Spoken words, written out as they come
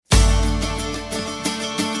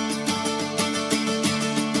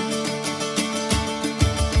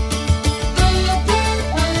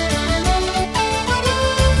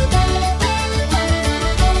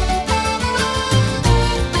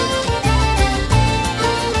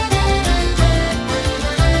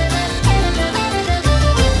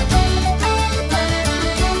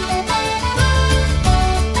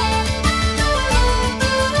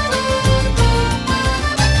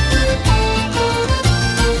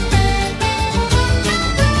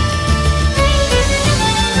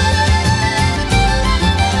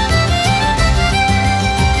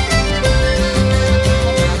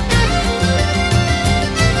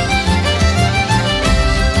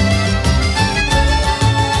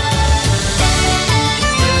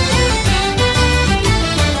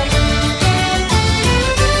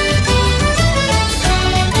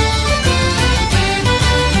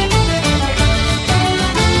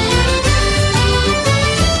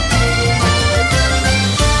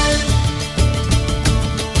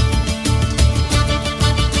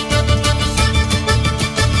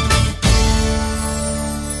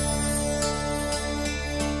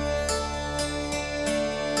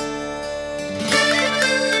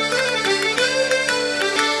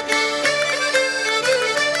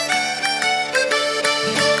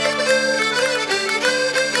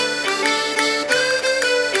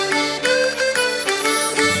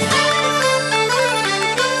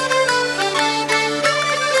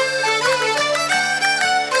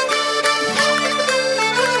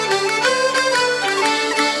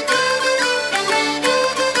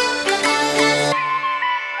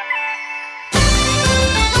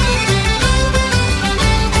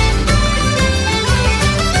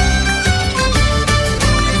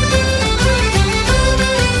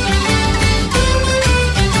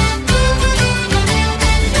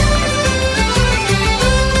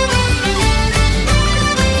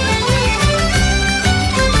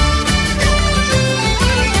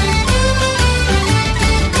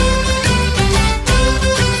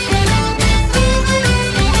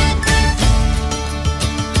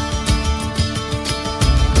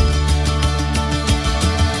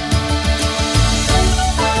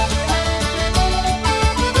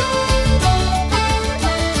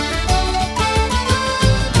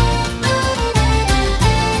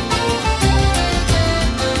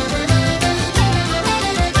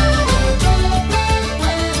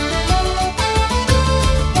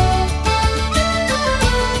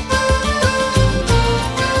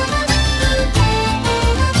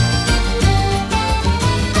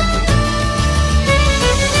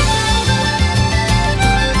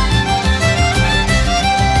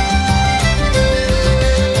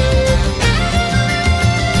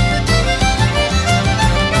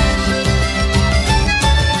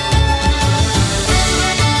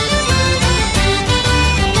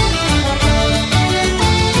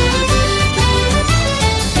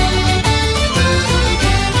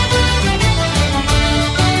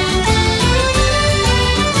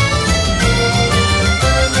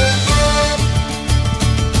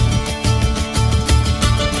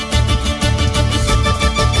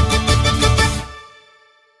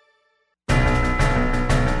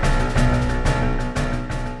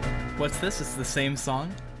office, it's the same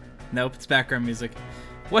song. Nope, it's background music.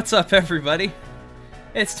 What's up, everybody?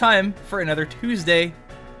 It's time for another Tuesday.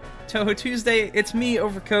 Touhou Tuesday, it's me,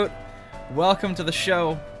 Overcoat. Welcome to the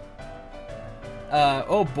show.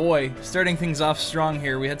 Oh boy, starting things off strong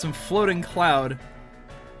here. We had some Floating Cloud,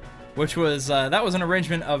 which was, that was an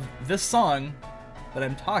arrangement of this song that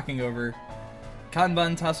I'm talking over,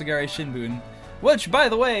 Kanban Tasugare Shinbun, which, by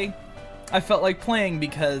the way, I felt like playing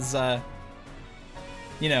because,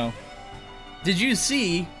 you know, did you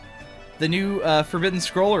see the new Forbidden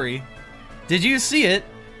Scrollery? Did you see it?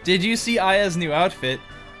 Did you see Aya's new outfit?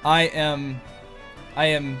 I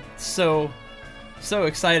am so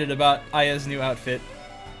excited about Aya's new outfit.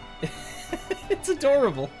 It's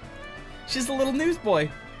adorable. She's a little newsboy,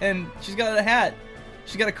 and she's got a hat.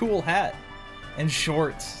 She's got a cool hat and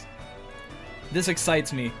shorts. This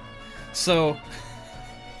excites me. So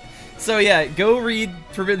yeah, go read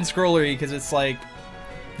Forbidden Scrollery because it's like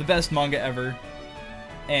the best manga ever,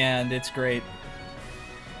 and it's great.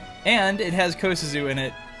 And it has Kosuzu in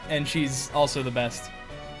it, and she's also the best.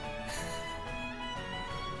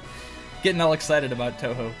 Getting all excited about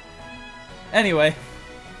Touhou. Anyway,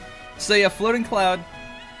 so yeah, Floating Cloud.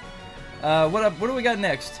 What do we got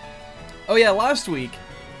next? Oh yeah, last week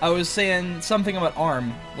I was saying something about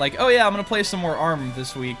ARM. Like, oh yeah, I'm gonna play some more ARM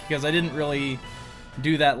this week because I didn't really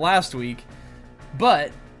do that last week.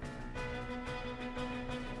 But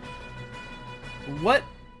what?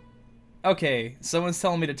 Okay, someone's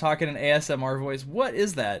telling me to talk in an ASMR voice. What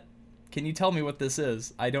is that? Can you tell me what this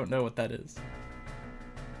is? I don't know what that is.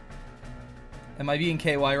 Am I being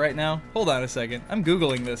KY right now? Hold on a second. I'm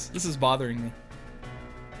Googling this. This is bothering me.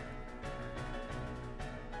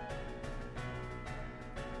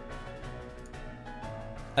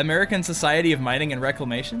 American Society of Mining and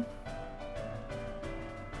Reclamation?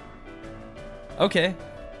 Okay.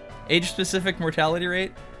 Age-specific mortality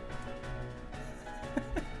rate?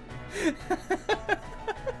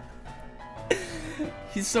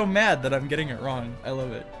 He's so mad that I'm getting it wrong. I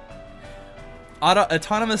love it.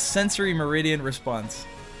 Autonomous sensory meridian response.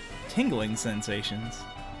 Tingling sensations.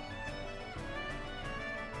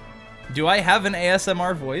 Do I have an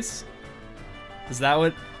ASMR voice? Is that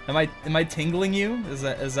what... Am I tingling you?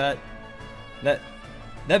 That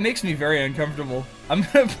makes me very uncomfortable. I'm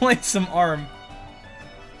gonna play some ARM.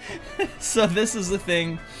 So this is the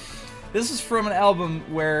thing. This is from an album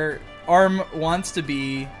where ARM wants to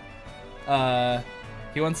be,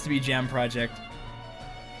 he wants to be Jam Project.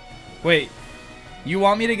 Wait, you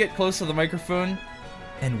want me to get close to the microphone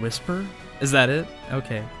and whisper? Is that it?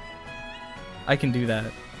 Okay. I can do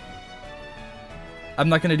that. I'm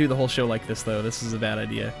not gonna do the whole show like this though, this is a bad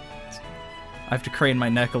idea. I have to crane my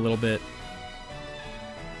neck a little bit.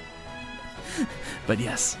 But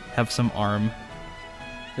yes, have some ARM.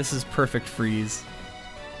 This is Perfect Freeze.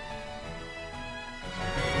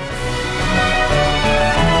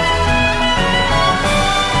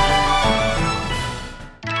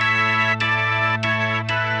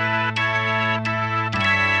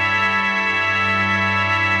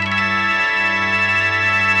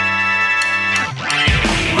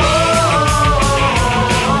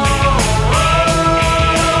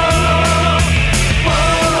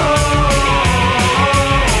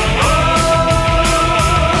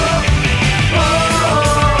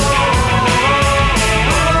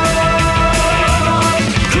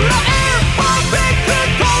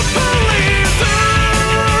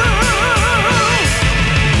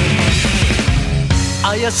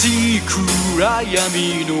怪しい暗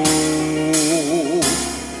闇の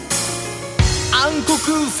暗黒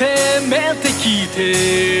攻めてきて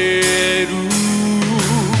る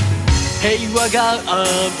平和が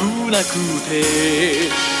危なくて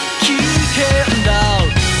危険だ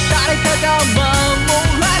誰かが守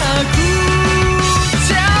らなくち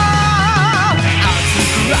ゃ熱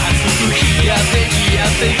く熱く冷やって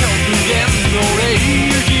極限のレイ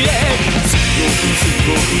ジへ強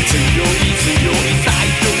く強い最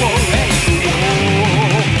強レイジを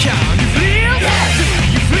Can you feel that? Do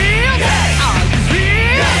you feel that? Are you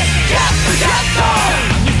feel that? Can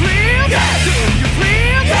you feel that? Do you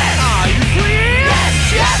feel that? Are you feel that?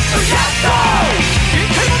 限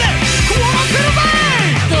界まで壊せる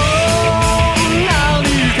ぜどんなに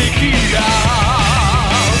敵が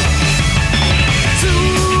強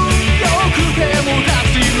くても出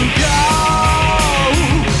し抜け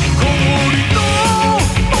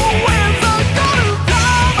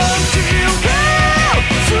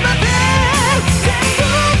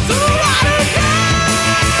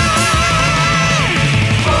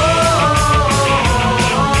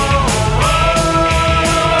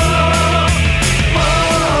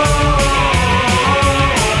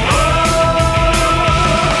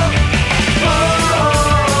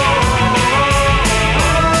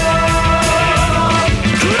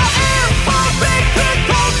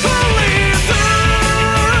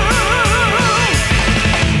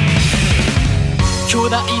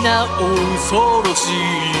な恐ろしい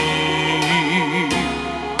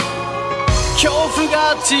恐怖が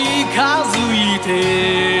近づいて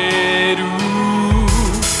る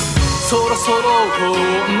そろそろ本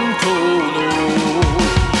当の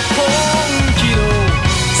本気の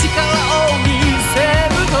力を見せ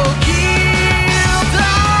る時だ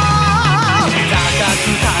高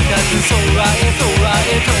く高く空へ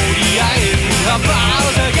とりあえず羽ば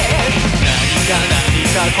たけ何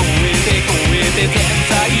か超えて天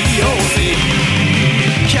才要請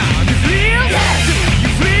Can you feel that? Do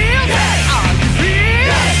you feel that? Are you feel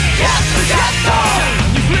that? Yes, yes, Can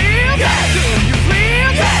you feel that? Do you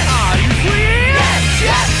feel that? Are you feel that?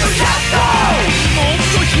 Yes, yes, もっ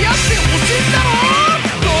と冷やしてほしいんだろ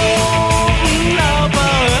どんな場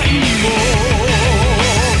合も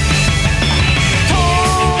と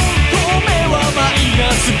めはマイナ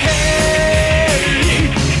ス系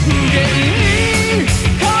無限に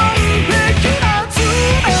完璧な冷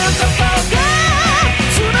たさで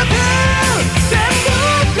全て全部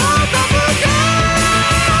片付け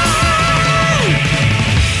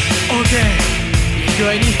OK いい具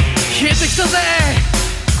合に冷えてきたぜ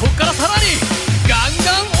こっからさらにガン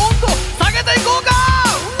ガン温度下げていこうか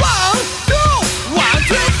One,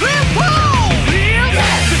 two, three, four Feel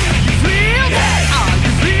that? Do you feel that? Are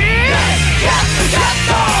you feel that? Yes, yes,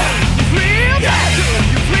 You feel that? Do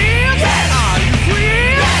you feel that? Are you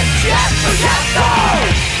feel that? Yes, yes,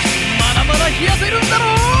 まだまだ冷やせるんだろ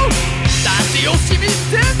う出し惜しみし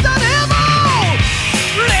てんじゃねえぞ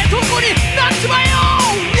冷凍庫になっちまえよ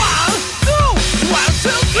One,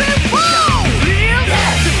 two, three, four Feel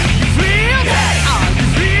that? Do you feel that? Are you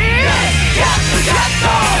feel that? Yes, yes,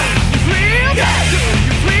 You feel that? Do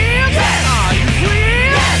you feel that? Are you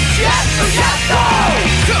feel that? Yes, yes,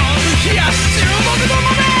 この日は注目の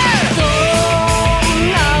豆ど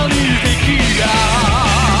んなに敵が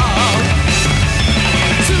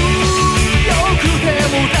強くて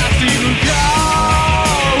も立ち向か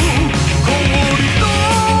う氷の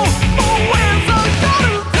燃え盛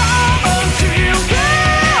る魂を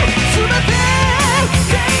全て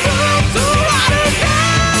全部貫け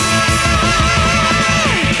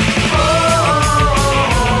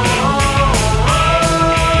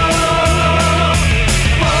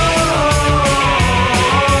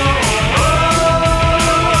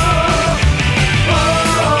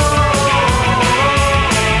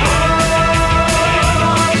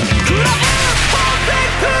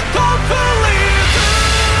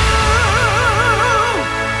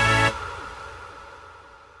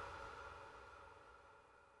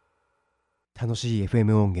楽しい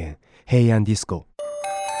FM 音源平安ディスコ「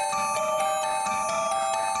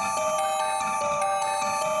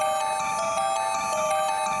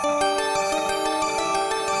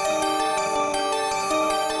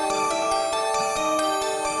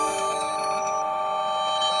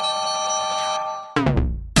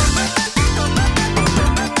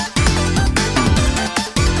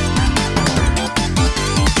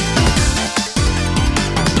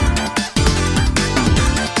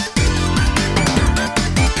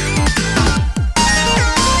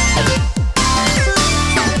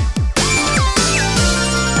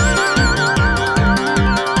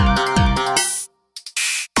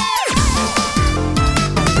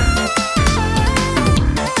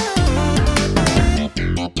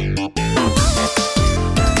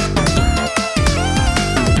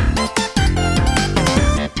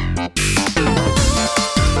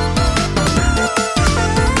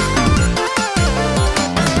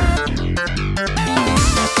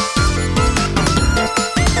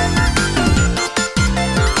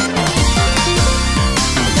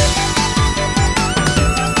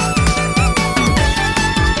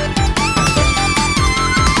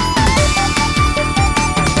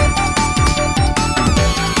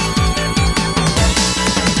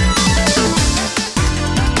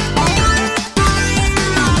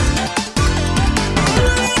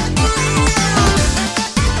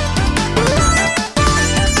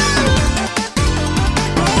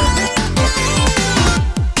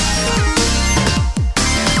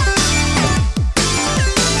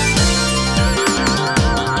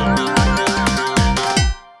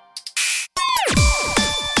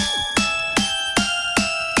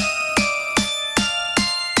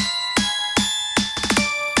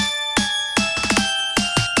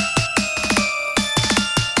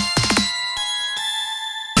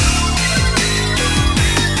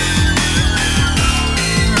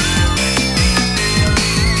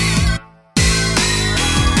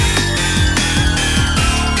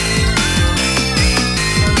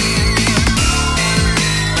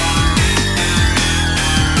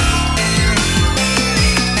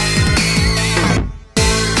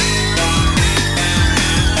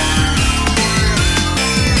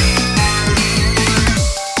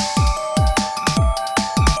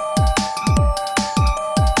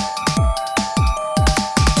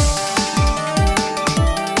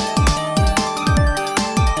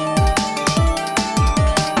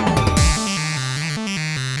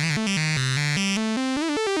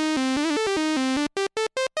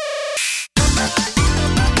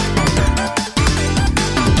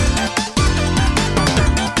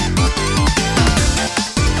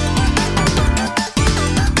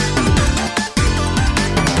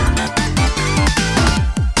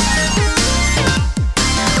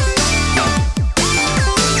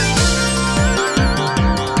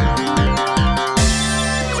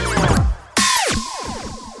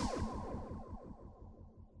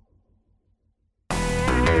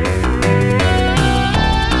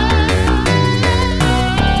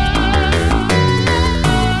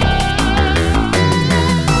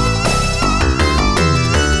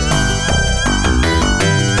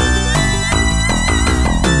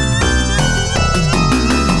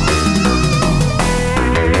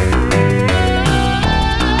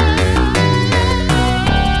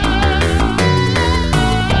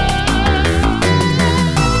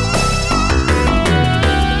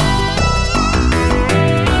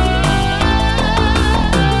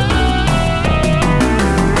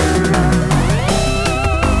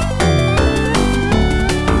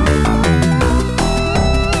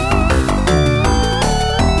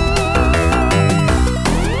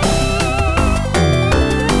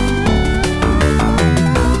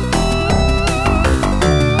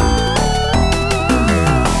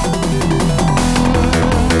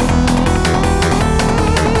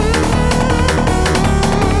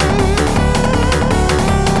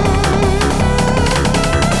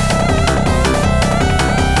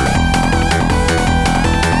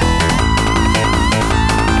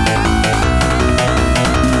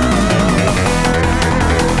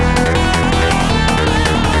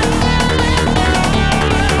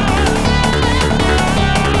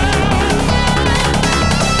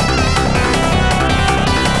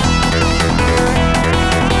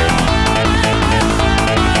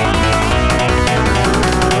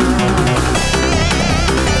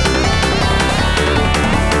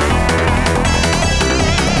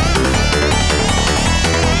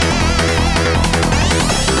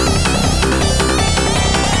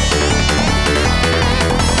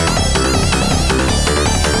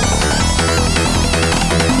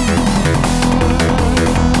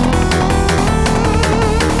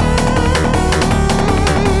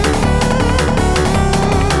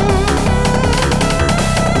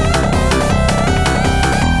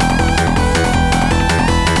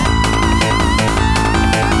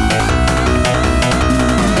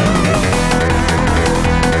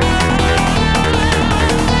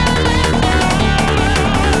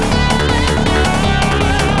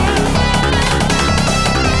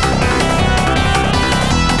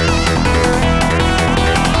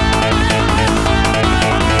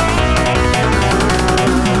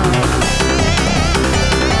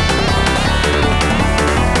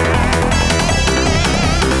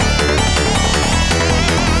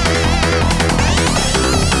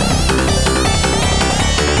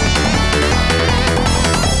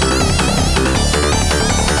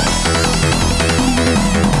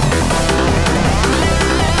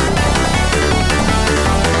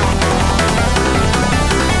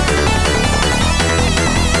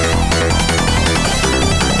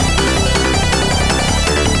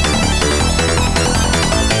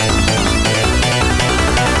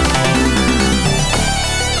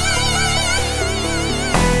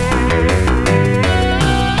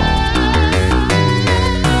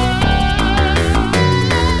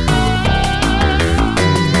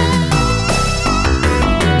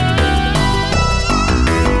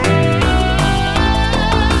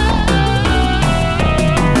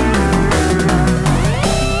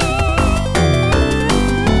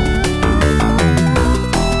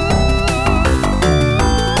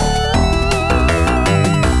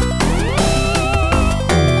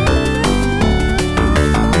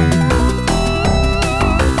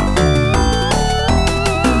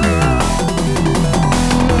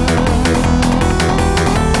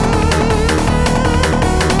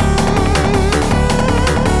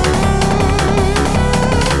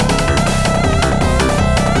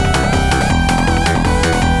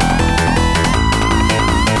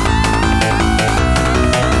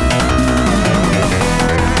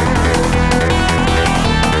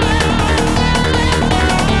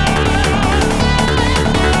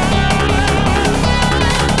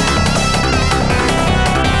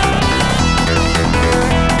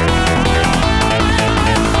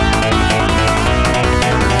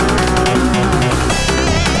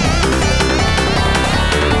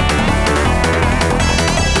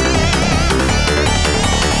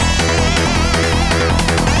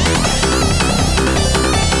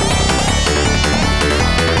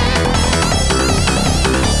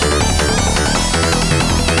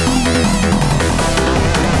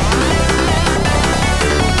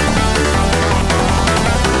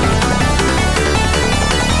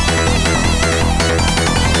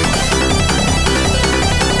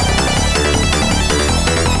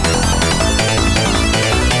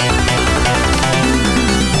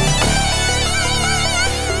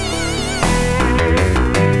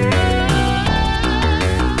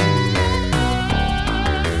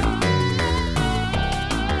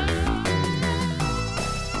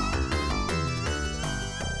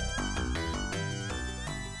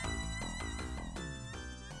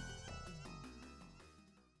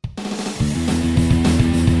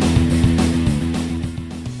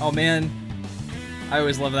Oh man, I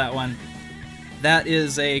always love that one. That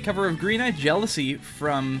is a cover of Green Eye Jealousy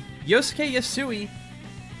from Yosuke Yasui,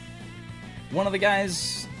 one of the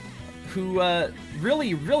guys who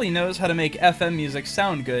really, really knows how to make FM music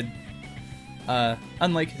sound good.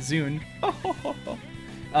 Unlike Zune.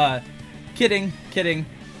 Kidding.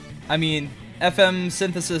 I mean, FM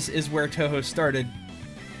synthesis is where Touhou started,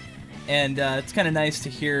 and it's kind of nice to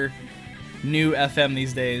hear new FM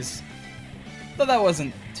these days. Though that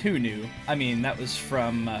wasn't too new. I mean, that was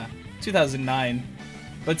from 2009,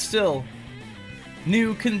 but still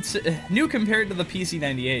new compared to the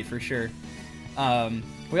PC-98 for sure.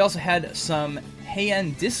 We also had some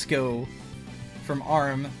Heian Disco from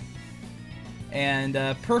ARM, and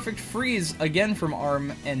Perfect Freeze again from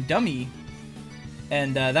ARM and Dummy,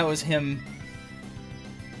 and that was him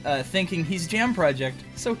thinking he's Jam Project.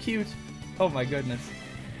 So cute. Oh my goodness.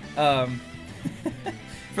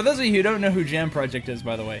 For those of you who don't know who Jam Project is,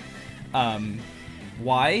 by the way,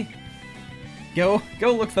 why? Go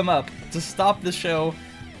look them up. To stop the show,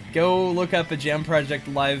 go look up a Jam Project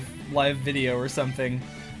live video or something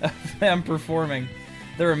of them performing.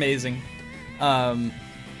 They're amazing.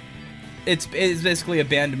 It's basically a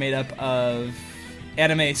band made up of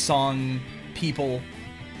anime song people,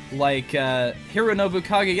 like Hironobu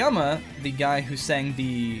Kageyama, the guy who sang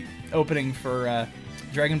the opening for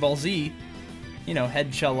Dragon Ball Z. You know, Head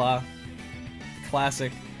Chala,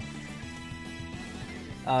 classic.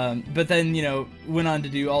 But then, you know, went on to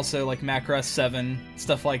do also like Macross 7,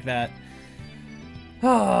 stuff like that.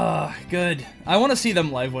 Ah, good. I want to see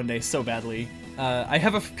them live one day so badly. I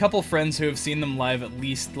have a couple friends who have seen them live at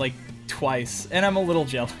least like twice, and I'm a little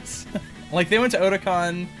jealous. Like, they went to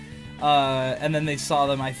Otakon, and then they saw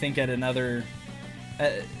them, I think, at another...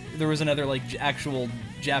 there was another, like, actual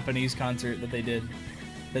Japanese concert that they did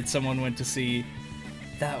that someone went to see.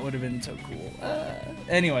 That would have been so cool.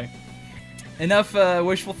 Anyway, enough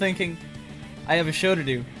wishful thinking. I have a show to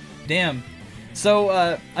do. Damn. So,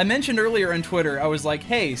 I mentioned earlier on Twitter, I was like,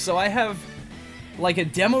 hey, so I have, like, a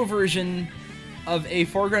demo version of a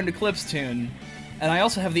Foreground Eclipse tune, and I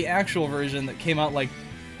also have the actual version that came out, like,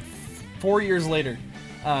 4 years later.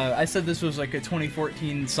 I said this was, like, a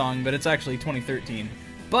 2014 song, but it's actually 2013.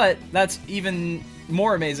 But that's even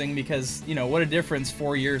more amazing because, you know, what a difference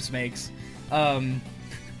 4 years makes.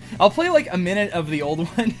 I'll play, like, a minute of the old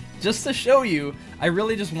one just to show you. I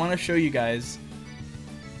really just want to show you guys.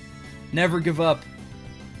 Never give up.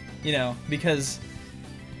 You know, because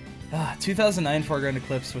 2009 Foreground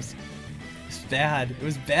Eclipse was bad. It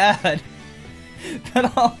was bad.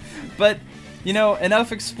 But, you know,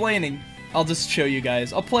 enough explaining. I'll just show you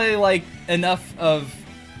guys. I'll play, like,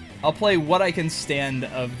 I'll play what I can stand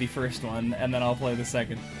of the first one, and then I'll play the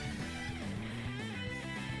second.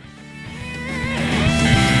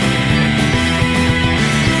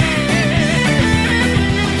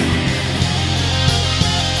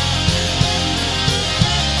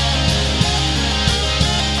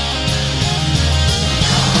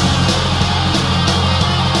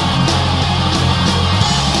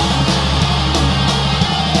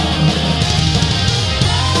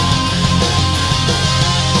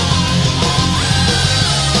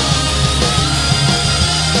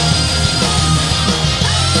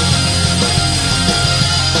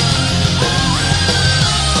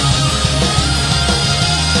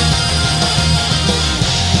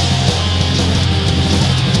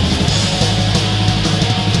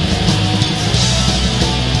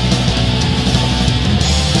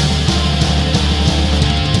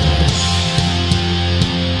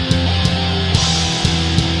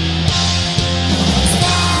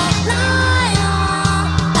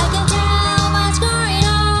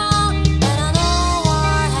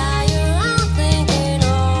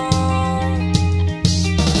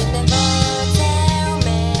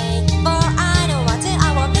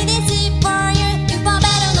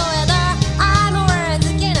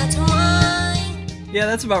 Yeah,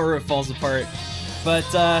 that's about where it falls apart. But,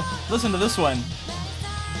 listen to this one.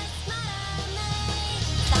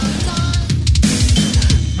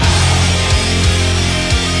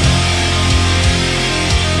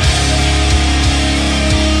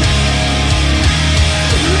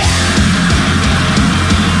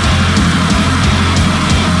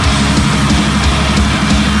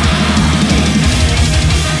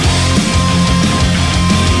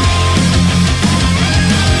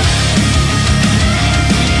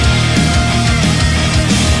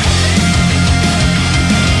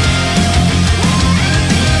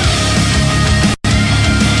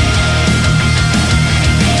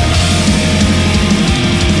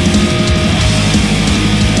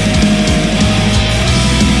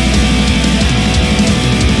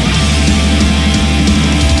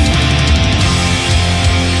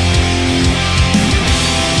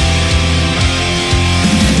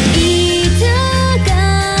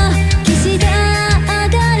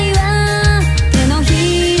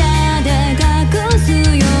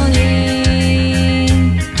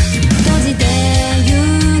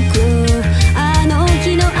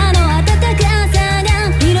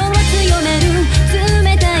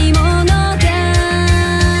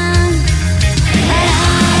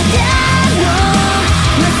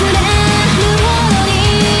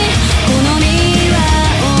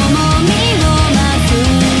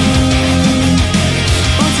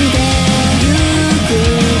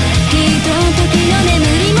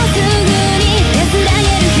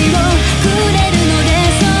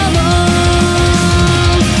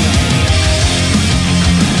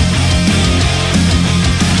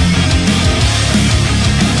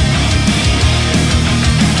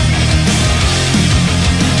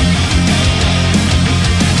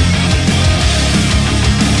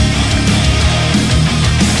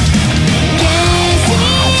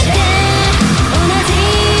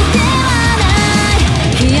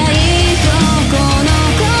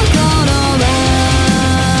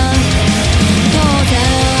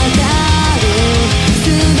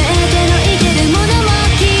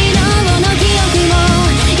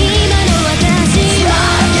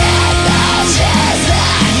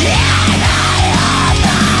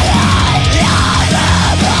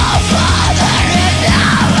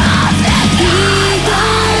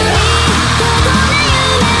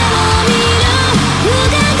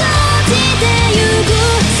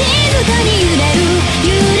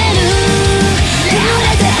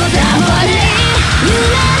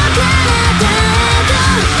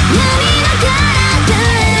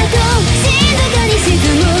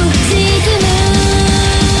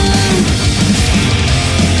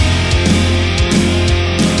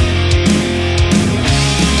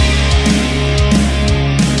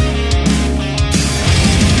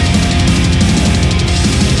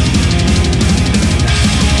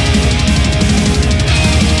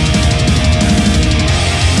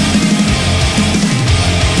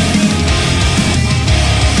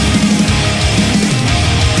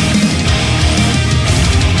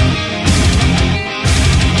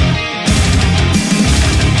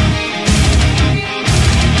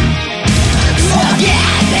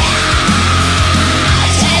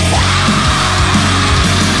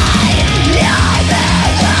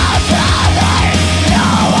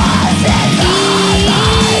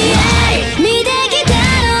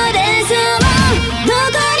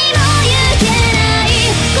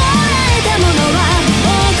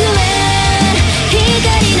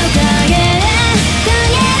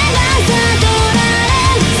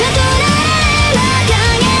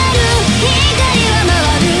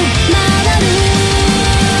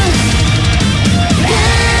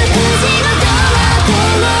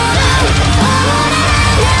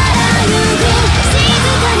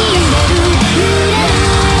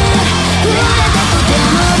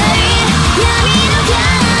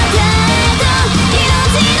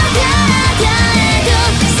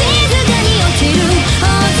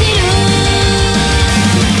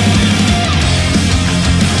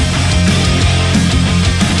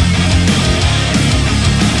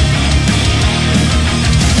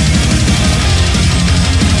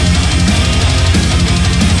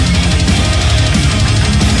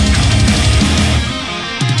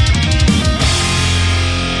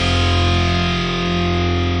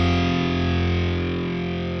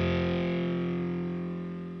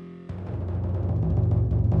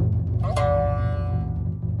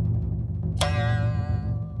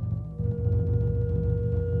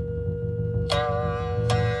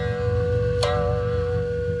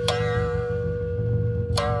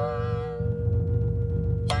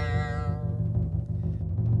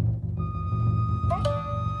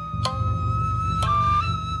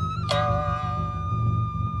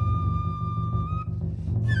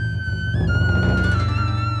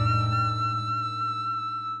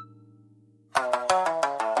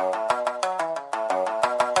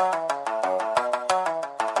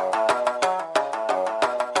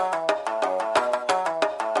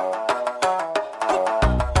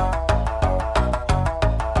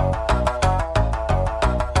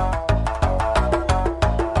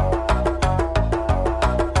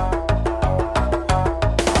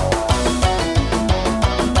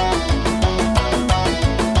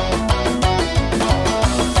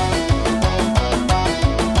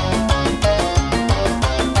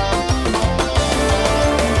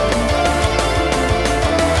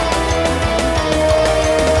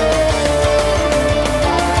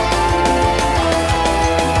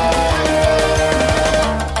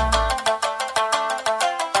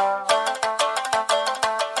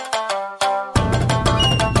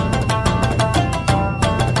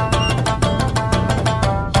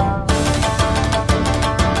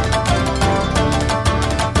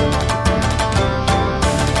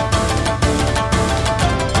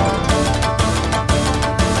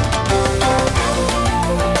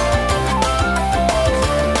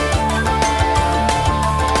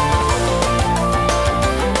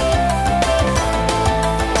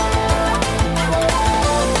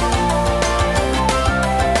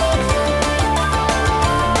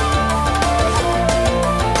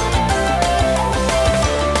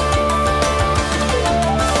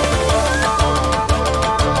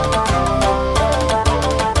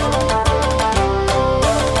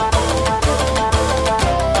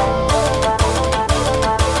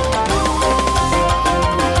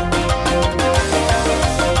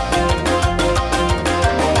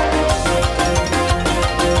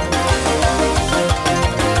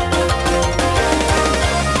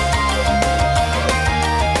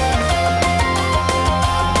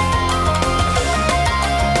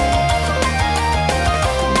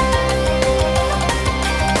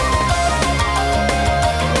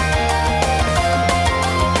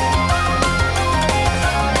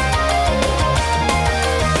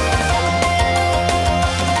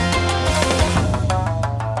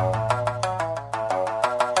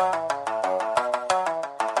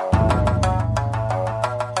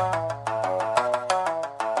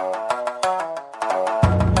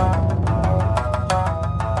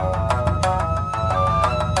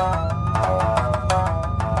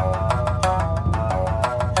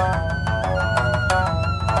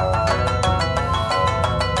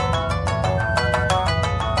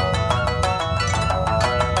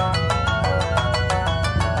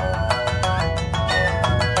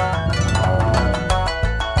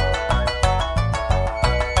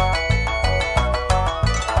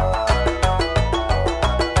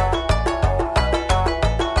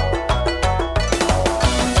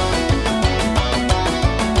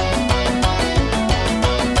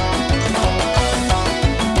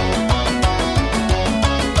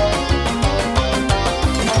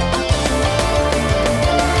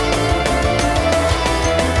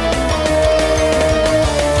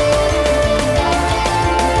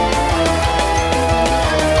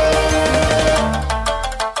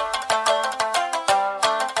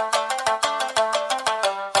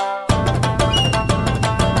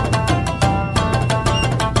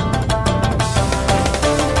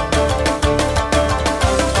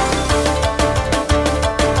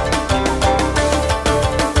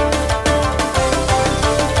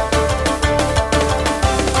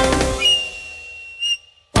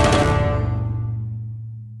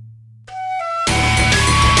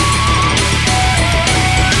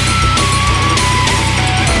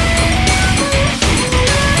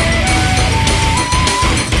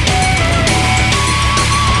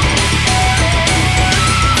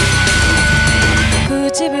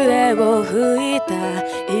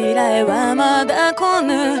 依頼はまだ来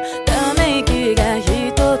ぬため息が一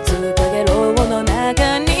つかげろうの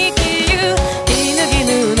中に消ゆ絹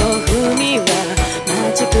絹の文は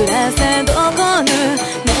待ち暮らせどこぬ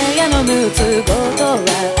ねやのむつごとは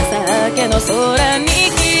朝明けの空に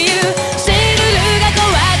消ゆシルルが怖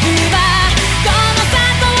くばこの里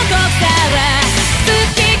をこっから月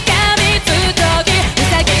髪つとぎウ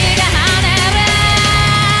サギが跳ねる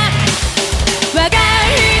我が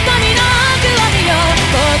瞳の奥を見よ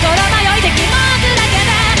心迷いて気持ちだけ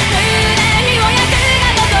で胸にお役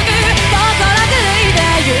が注ぐ心狂いで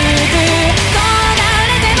ゆく焦が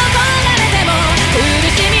れても焦がれても苦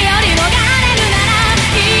しみより逃れるなら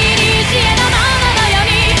古のもののよう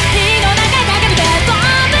に火の中かけるけど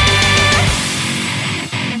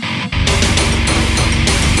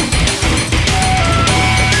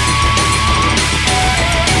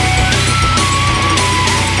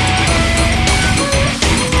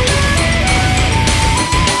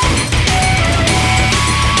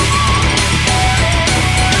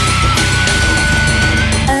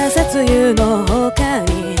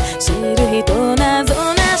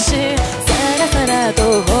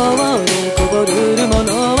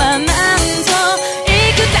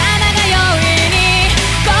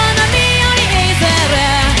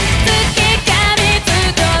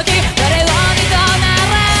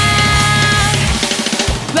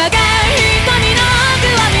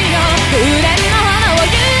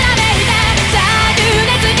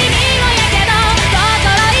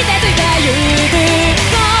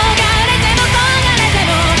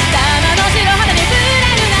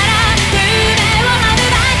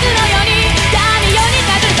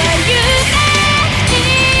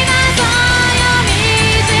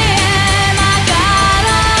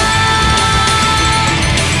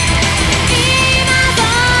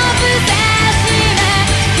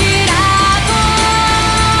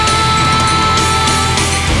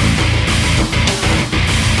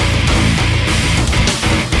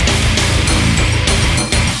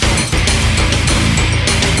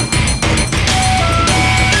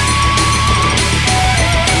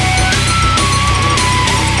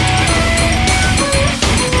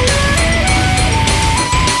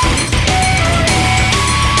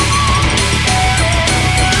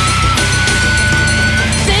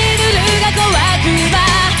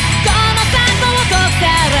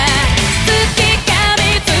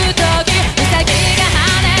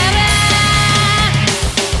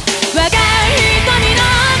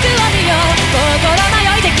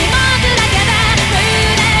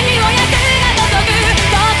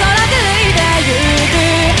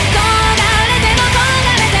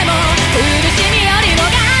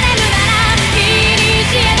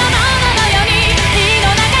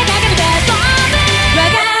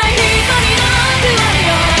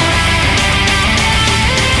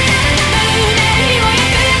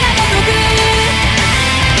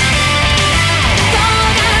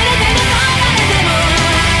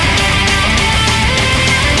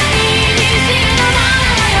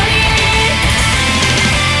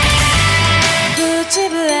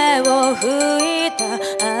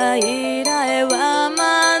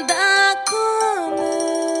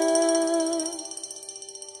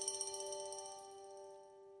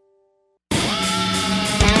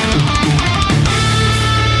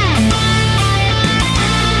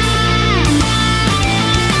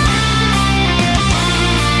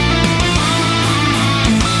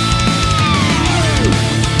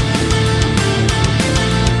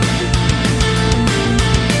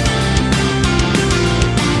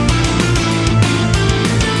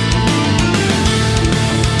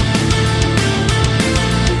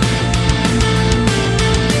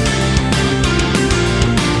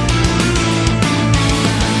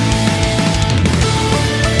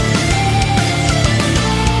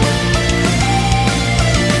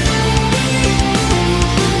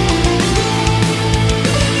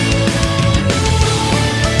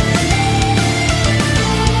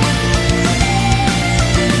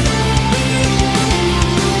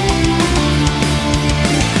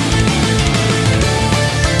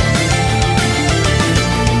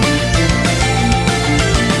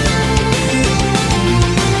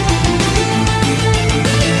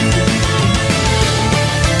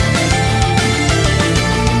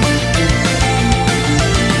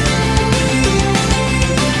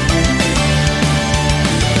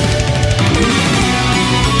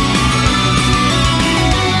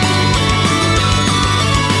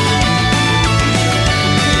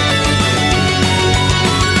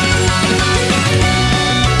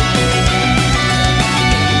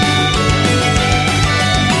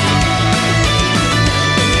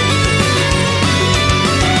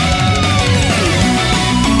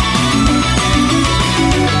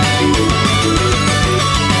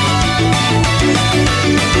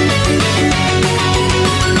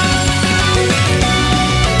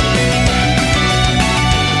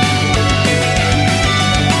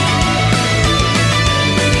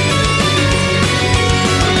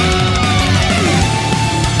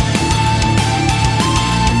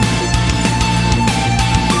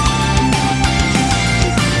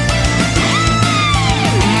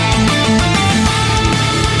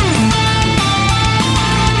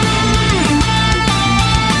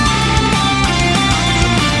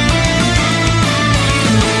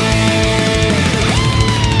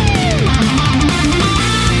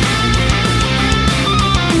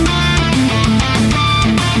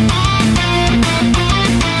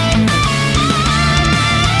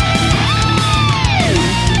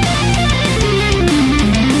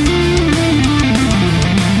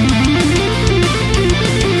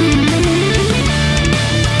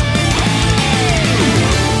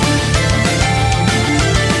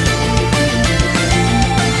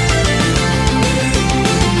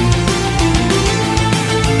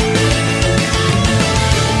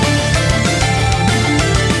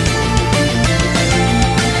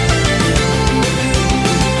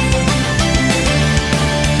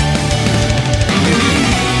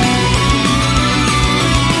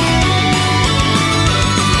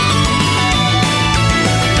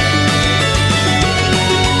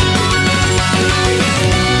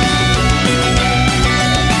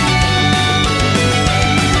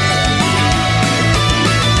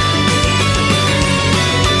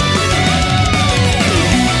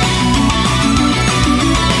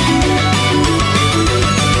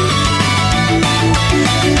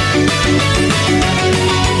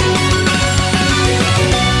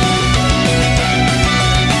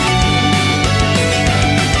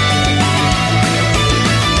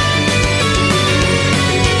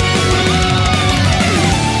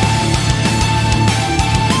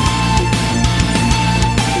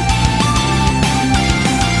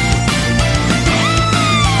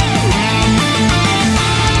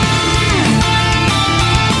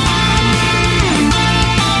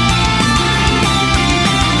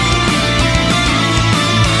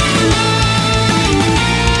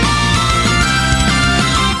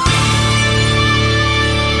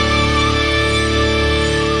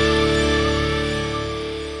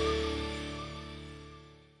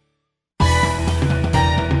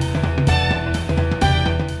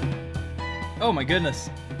goodness.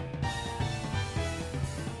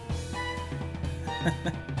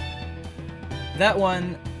 That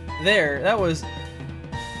one there, that was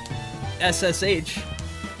SSH,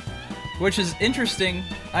 which is interesting.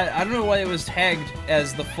 I don't know why it was tagged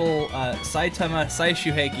as the full Saitama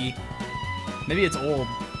Saishuheiki. Maybe it's old,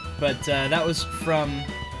 but that was from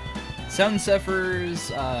Sound Zephyr's,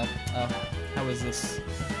 how is this?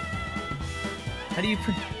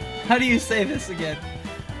 How do you say this again?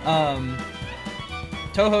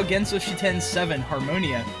 Touhou Genso Shiten 7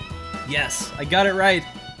 Harmonia. Yes, I got it right.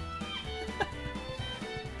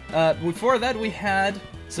 Before that, we had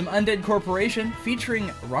some Undead Corporation featuring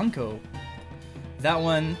Ranko. That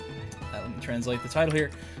one, let me translate the title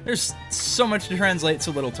here. There's so much to translate,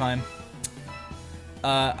 so little time.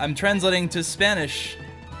 I'm translating to Spanish.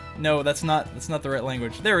 No, that's not the right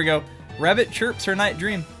language. There we go. Rabbit chirps her night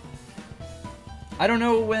dream. I don't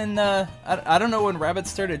know when I don't know when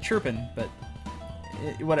rabbits started chirping, but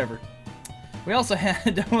whatever. We also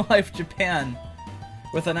had Double Life Japan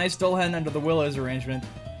with a nice Dolhen Under the Willows arrangement.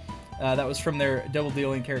 That was from their Double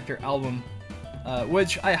Dealing Character album,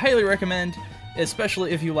 which I highly recommend,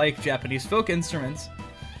 especially if you like Japanese folk instruments.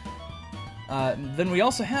 Then we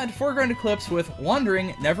also had Foreground Eclipse with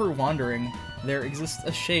Wandering, Never Wandering. There Exists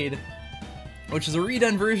a Shade, which is a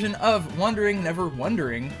redone version of Wandering, Never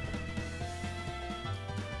Wondering.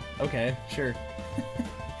 Okay, sure.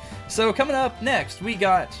 So coming up next, we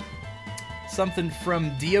got something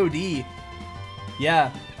from DoD.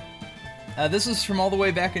 Yeah. This is from all the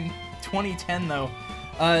way back in 2010, though.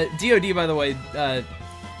 DoD, by the way,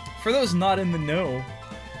 for those not in the know,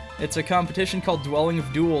 it's a competition called Dwelling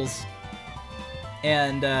of Duels.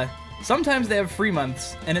 And sometimes they have free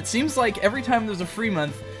months, and it seems like every time there's a free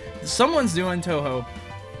month, someone's doing Touhou.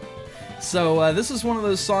 So this is one of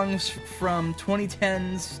those songs from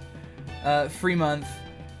 2010's free month,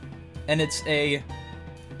 and it's a...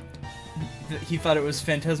 He thought it was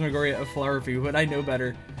Phantasmagoria of Flower View, but I know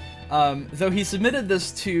better. Though he submitted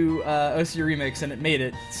this to OC Remix, and it made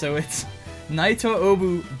it, so it's Naito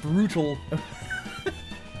Obu Brutal.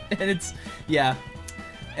 And it's... yeah.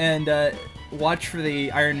 And watch for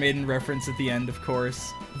the Iron Maiden reference at the end, of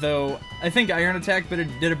course. Though, I think Iron Attack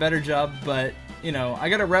did a better job, but, you know, I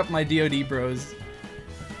gotta rep my DoD bros.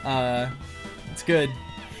 It's good.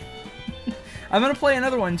 I'm gonna play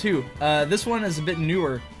another one, too. This one is a bit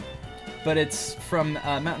newer, but it's from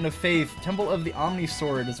Mountain of Faith. Temple of the Omni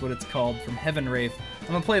Sword is what it's called, from Heaven Wraith. I'm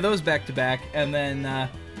gonna play those back to back, and then,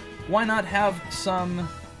 why not have some...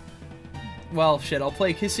 well, shit, I'll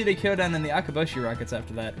play Kisude Kyodan and the Akabushi Rockets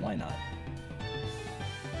after that. Why not?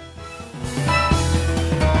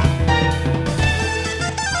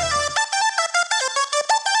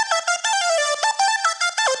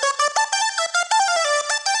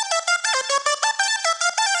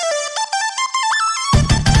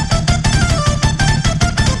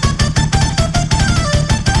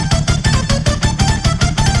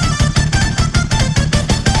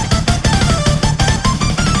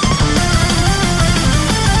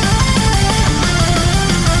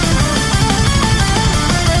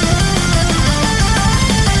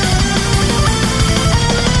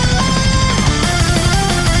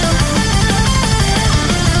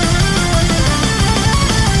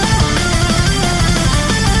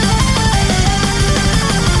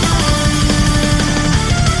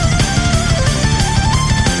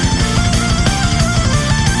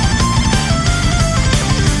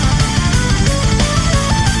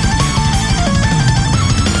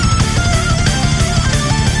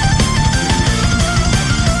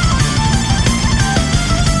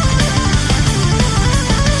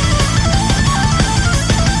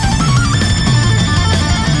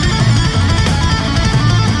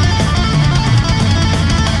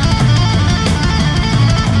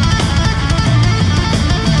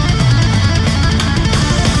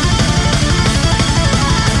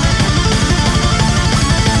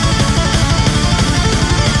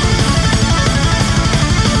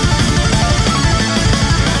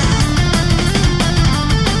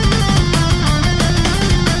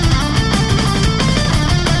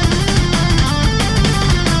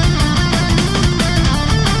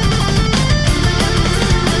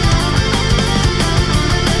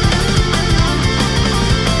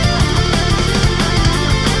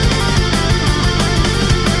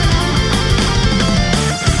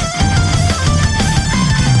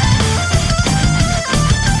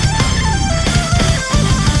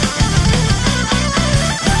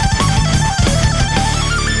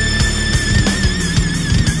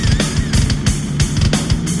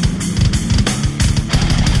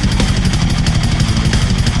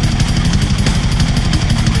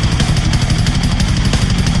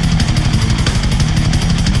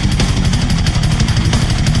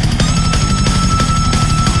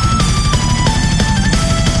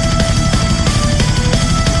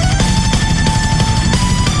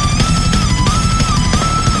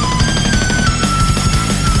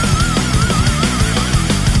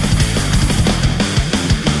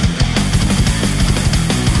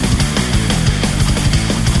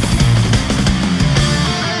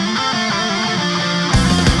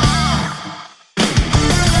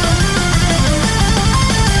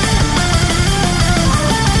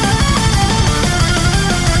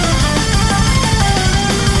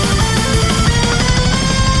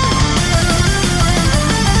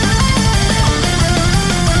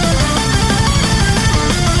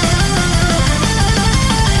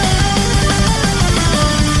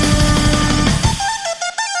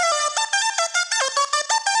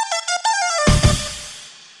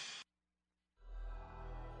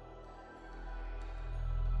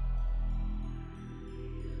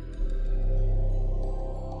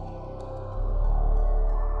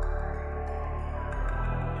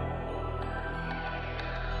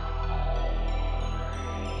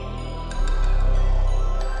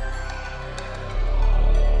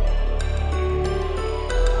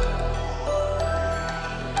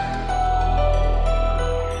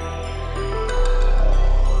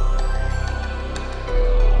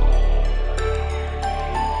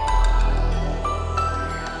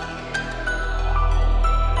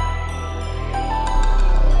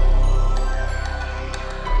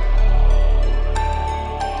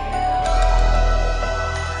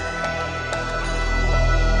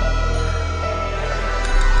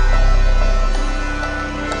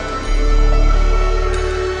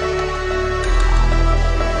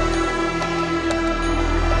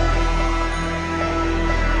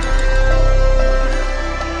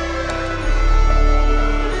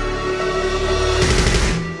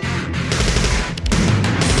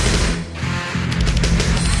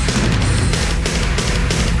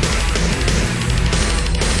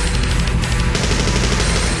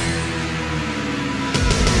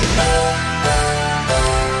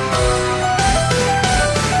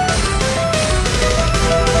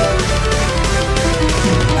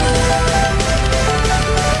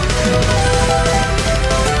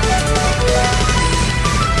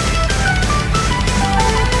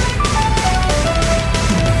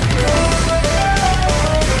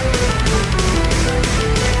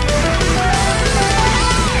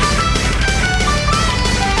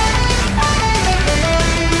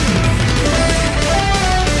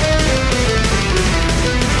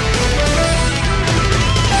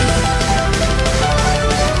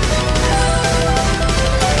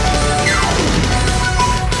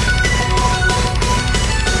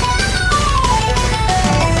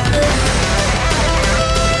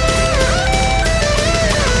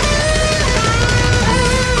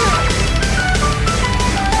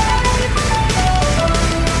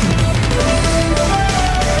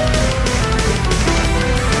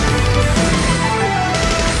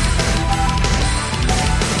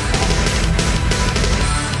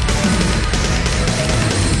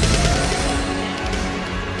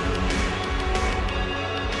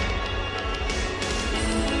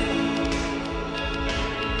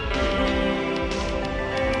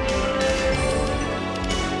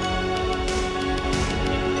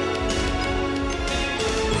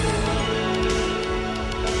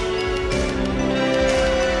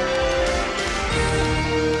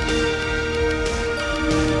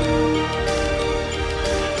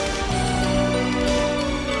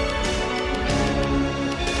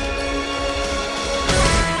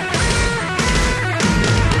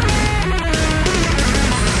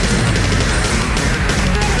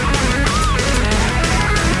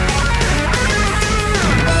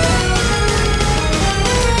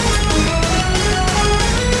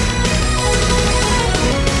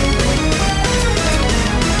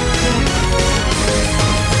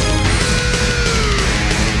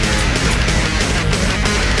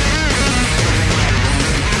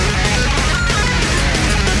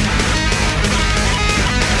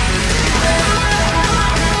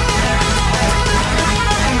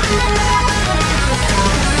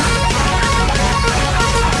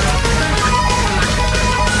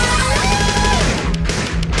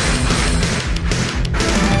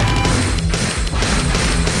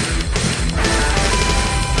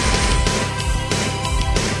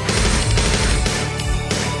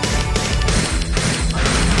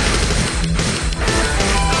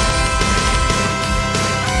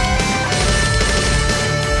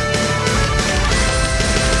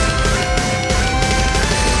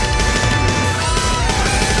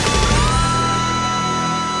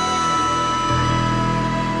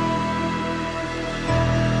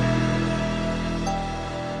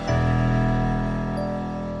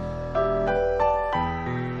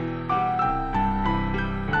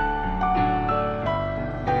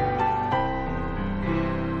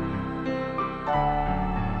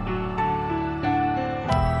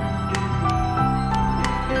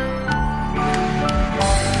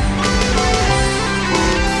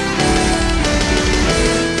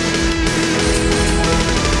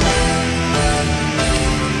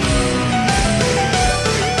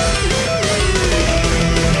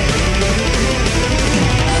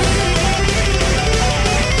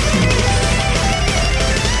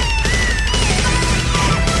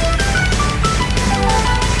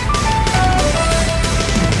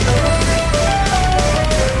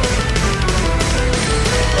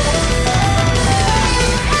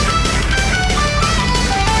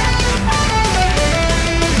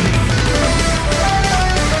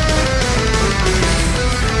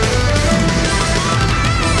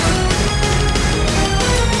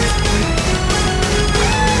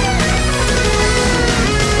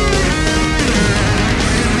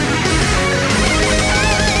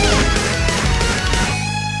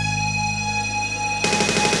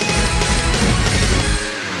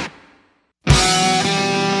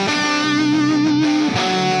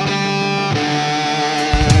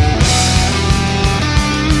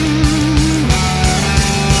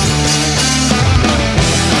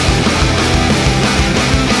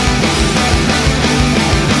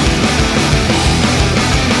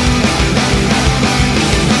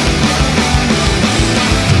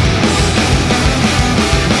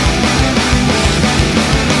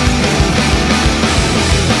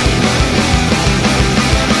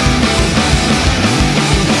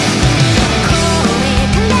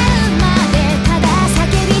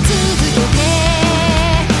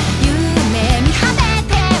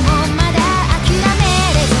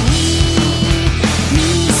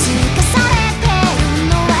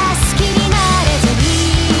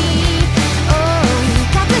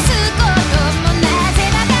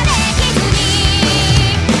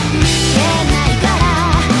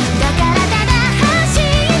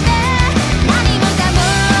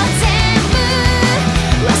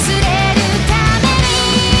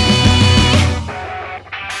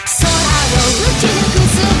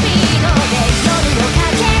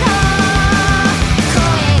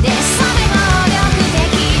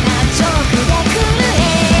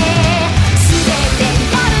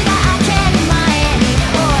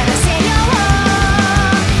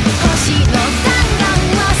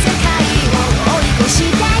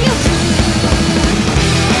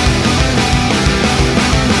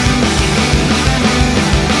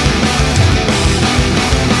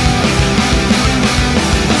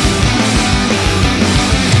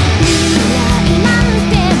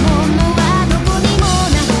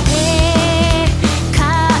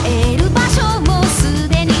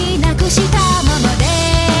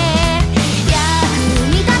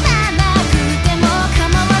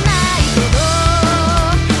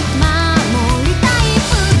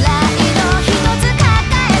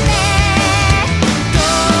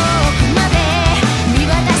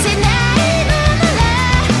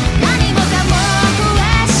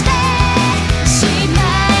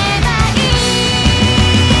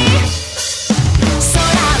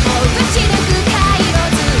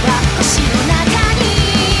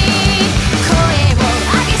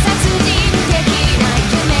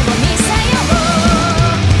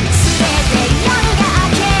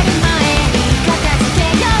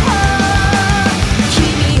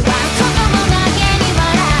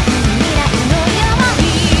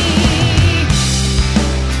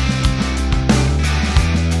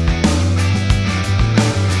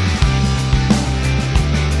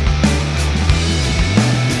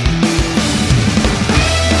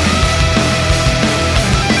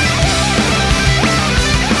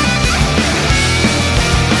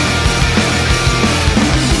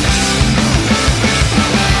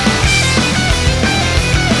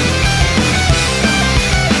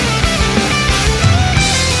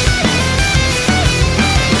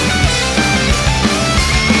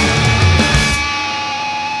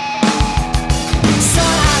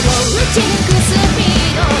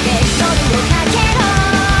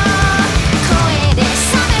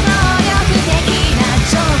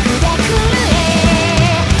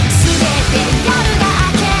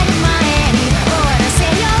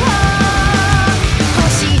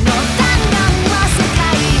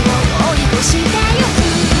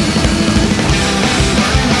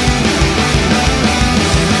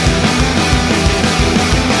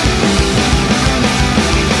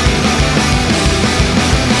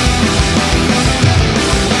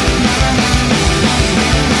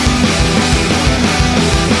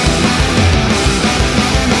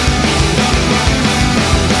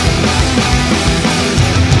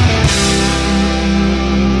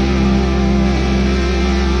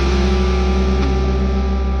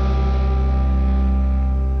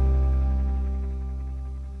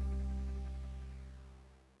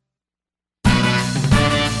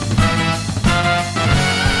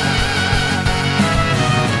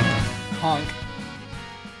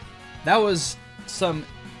 that was some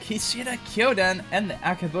Kishida Kyodan and the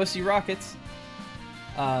Akaboshi Rockets.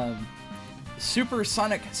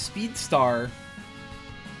 Supersonic Speedstar.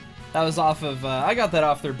 That was off of, I got that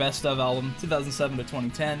off their Best Of album, 2007 to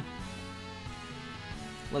 2010.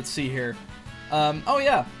 Let's see here. Oh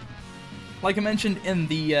yeah, like I mentioned in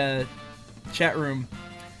the chat room,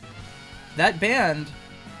 that band,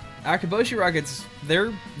 Akaboshi Rockets,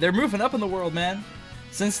 they're moving up in the world, man.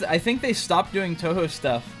 Since I think they stopped doing Touhou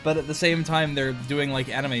stuff, but at the same time they're doing like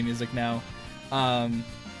anime music now.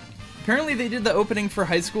 Apparently they did the opening for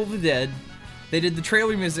High School of the Dead. They did the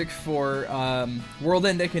trailer music for World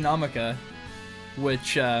End Economica,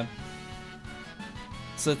 which it's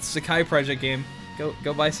a Sakai Project game.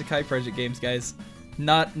 Go buy Sakai Project games, guys.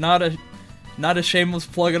 Not a shameless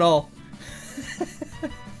plug at all.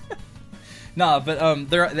 Nah, but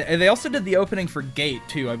they also did the opening for Gate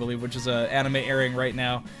too, I believe, which is an anime airing right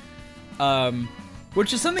now.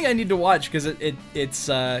 Which is something I need to watch because it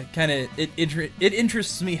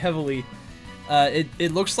interests me heavily.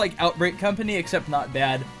 It looks like Outbreak Company, except not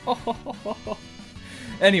bad.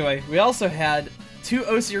 Anyway, we also had 2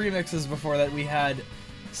 OC remixes before that. We had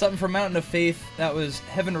something from Mountain of Faith, that was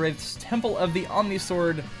Heaven Wraith's Temple of the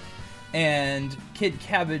Omnisword, and Kid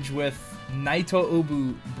Cabbage with Naito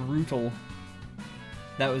Obu Brutal.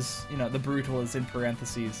 That was, you know, the brutal is in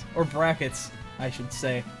parentheses, or brackets, I should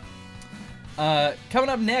say. Coming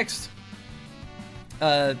up next,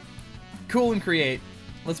 Cool and Create.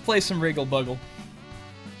 Let's play some Wriggle Buggle.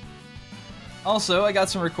 Also, I got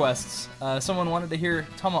some requests. Someone wanted to hear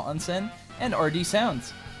Tama Onsen and RD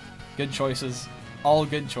Sounds. Good choices. All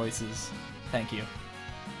good choices. Thank you.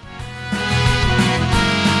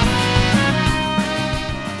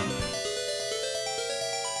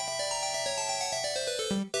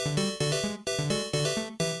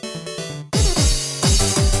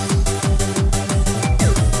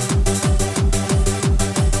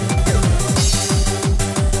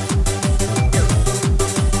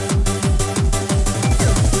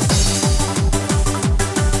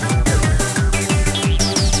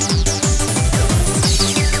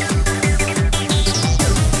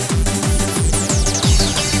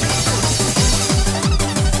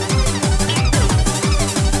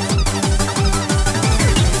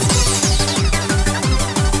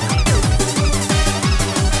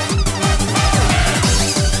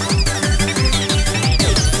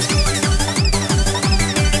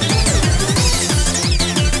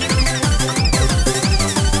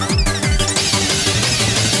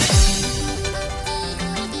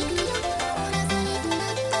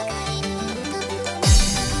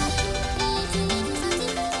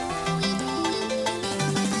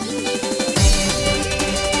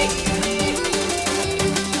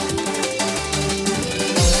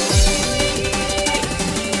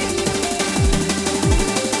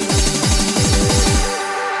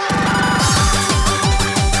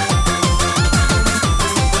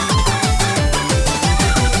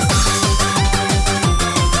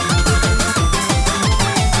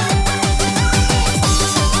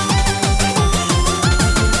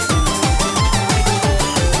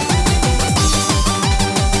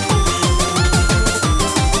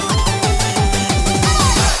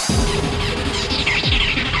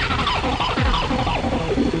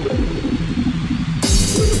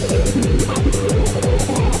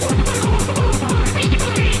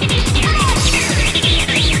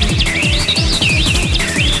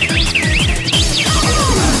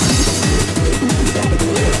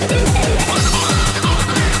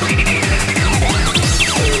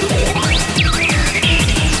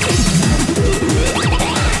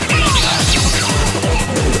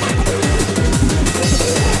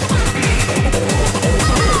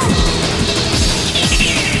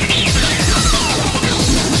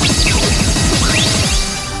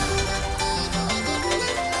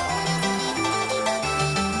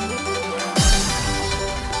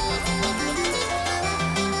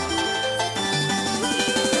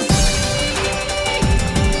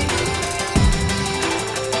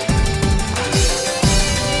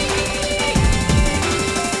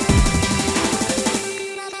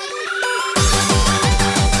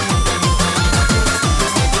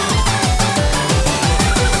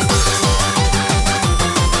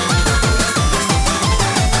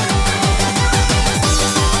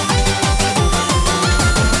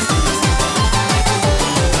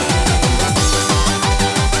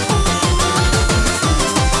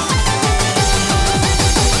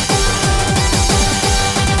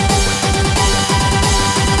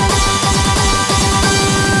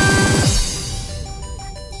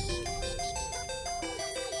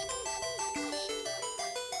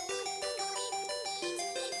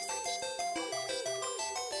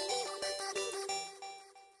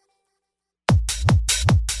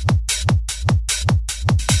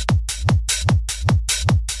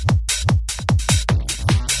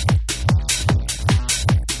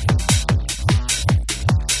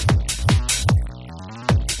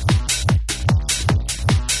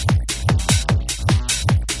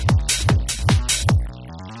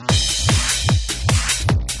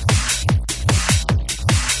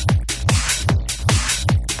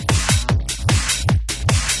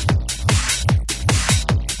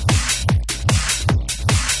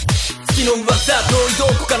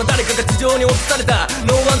 上に落とされた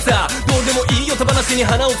ノーアンサー、どうでもいいよと話に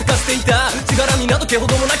花を咲かせていた。しがらみなどけほ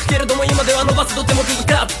どもなくけれども今では伸ばすとても続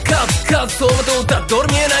かそうまとったどれ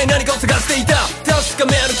見えない何かを探していた。確か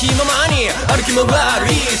め歩きままに歩き回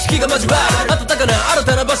る意識が交わる温かな新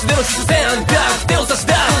たな場所での視線だ。手を差し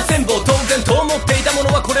出す全部を当然と思っていたも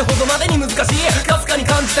のはこれほどまでに難しい。かすかに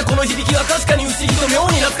感じたこの響きは確かに不思議と妙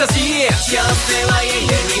に懐かしい。幸せは永遠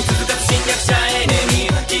に続かず侵略者エネミ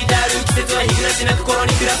ー、来たる季節は日暮らしなく心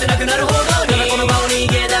に暮らせなくなるほどに、ただこの場を逃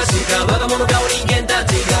げ出した我が物顔人間た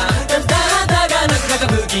ちがたがなく高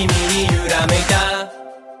不気味に揺らめいた。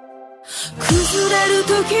崩れる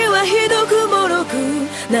時はひどくもろく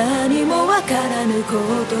何もわからぬこ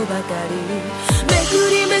とばかり、めく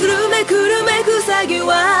りめぐるめくるめく詐欺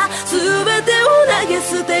は全てを投げ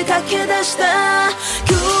捨て駆け出した。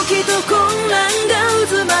狂気と混乱が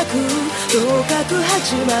渦巻く同格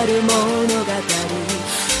始まる物語、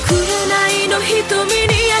紅の瞳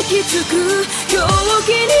に焼き付く狂気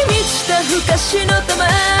に満ちたふかしの玉。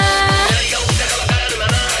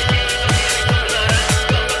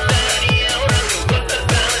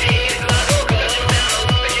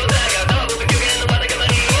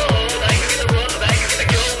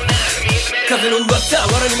風の噂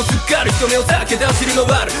藁にもすっかり人目を避けて走り回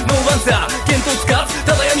るノーアンサー、見当つかず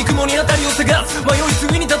ただ闇雲に当たりを探す迷い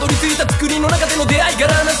次にたどり着いた作りの中での出会いが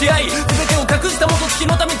話し合い、全てを隠した元月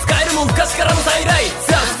のため使えるも昔からの再来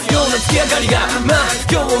さすような月明かりがまあ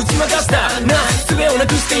今日を打ち負かしたな術をな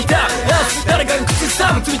くしていた。誰かが口ず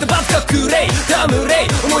さむついたバツかクレイタムレイ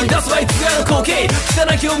思い出すはいつやの光景、汚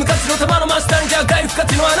きを昔の玉の真下にじゃ回復価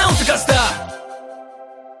値の穴を透かした。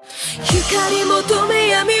光求め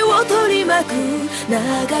闇を取り巻く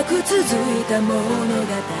長く続いた物語、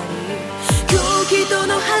狂気と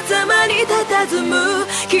の狭間に佇む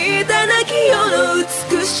汚き世の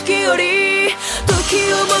美しき折、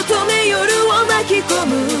時を求め夜を巻き込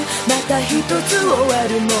むまた一つ終わ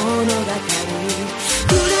る物語、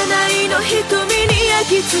紅の瞳に焼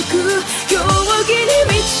き付く狂気に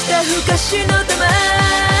満ちたふかしの玉。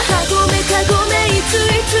かごめかごめいつい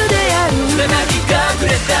つである長き隠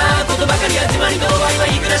れたことばかり始まりの終わりは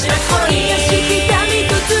日暮らしなき頃に、屋敷民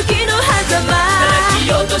と月の狭間、泣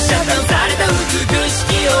き落と遮断された美し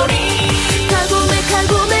き折、かごめか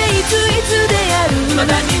ごめいついつである未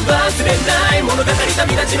だに忘れない物語旅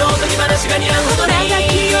立ちのおとぎ話が似合うほどに、長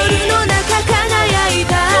き夜の中輝い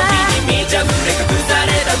た時に満ち溢れ隠さ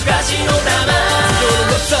れた昔の玉。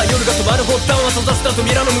夜が止まる発端は閉ざした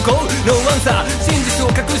扉の向こうノーアンサー、真実を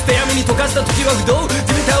隠した闇に溶かした時は不動、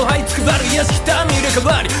地べたを這いつくばる癒しきた見入れ替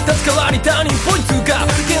わり立ち替わりターニングポイントが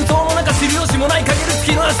幻想の中知る由もない限る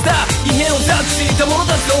月の明日、異変を察知した者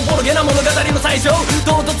たちのおぼろげな物語の最初、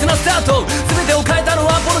唐突なスタート全てを変えたの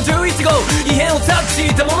はアポロ11号、異変を察知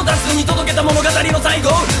した者たちに見届けた物語の最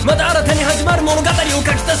後、また新たに始まる物語を書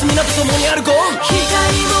き足し皆と共に歩こう。光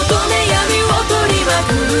求め闇を取り巻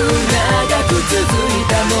く長く続い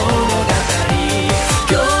た物語、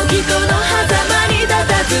狂気との狭間に佇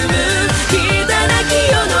む汚き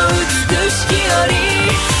世の美しき折、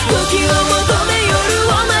時を求め夜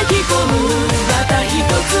を巻き込むまた一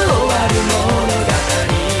つ終わる物語、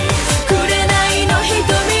紅の瞳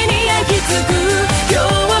に焼き付く狂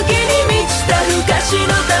気に満ちたふかしの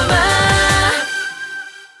玉。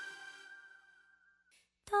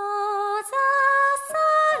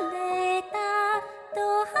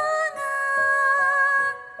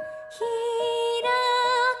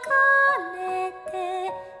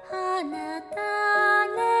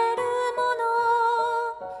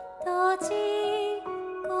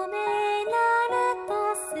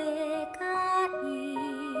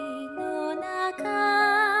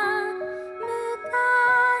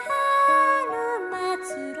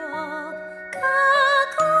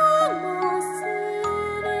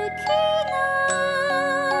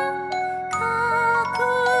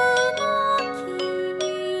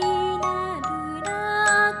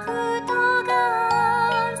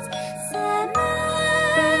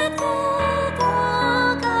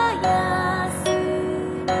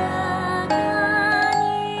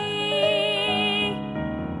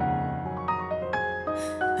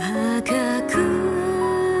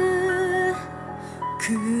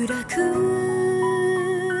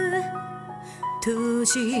閉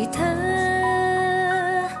じた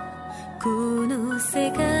この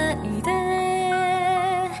世界で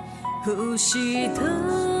星と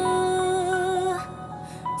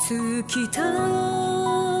月と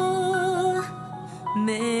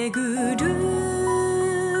巡る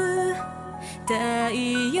太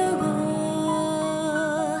陽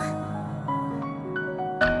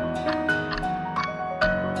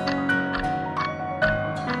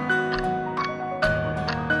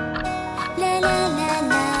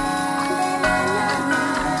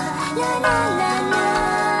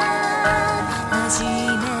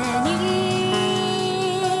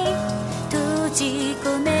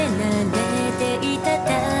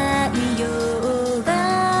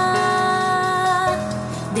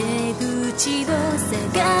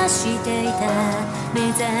目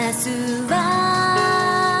指す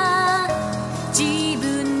は自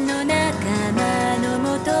分の仲間の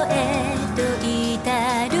もとへと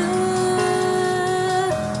至る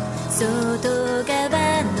外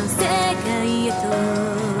側の世界へと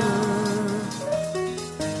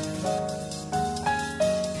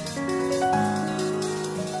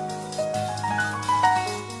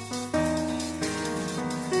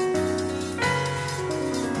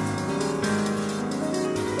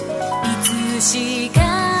いつしか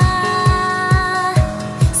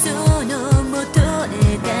その元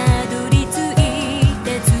へたどり着いた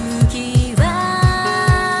月は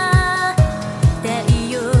太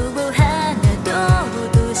陽を放とう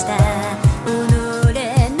とした己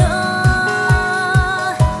の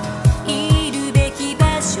いるべき場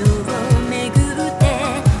所を巡って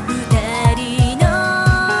二人の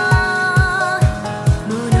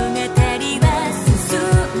物語は進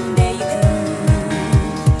んでいく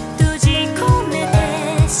閉じ込めて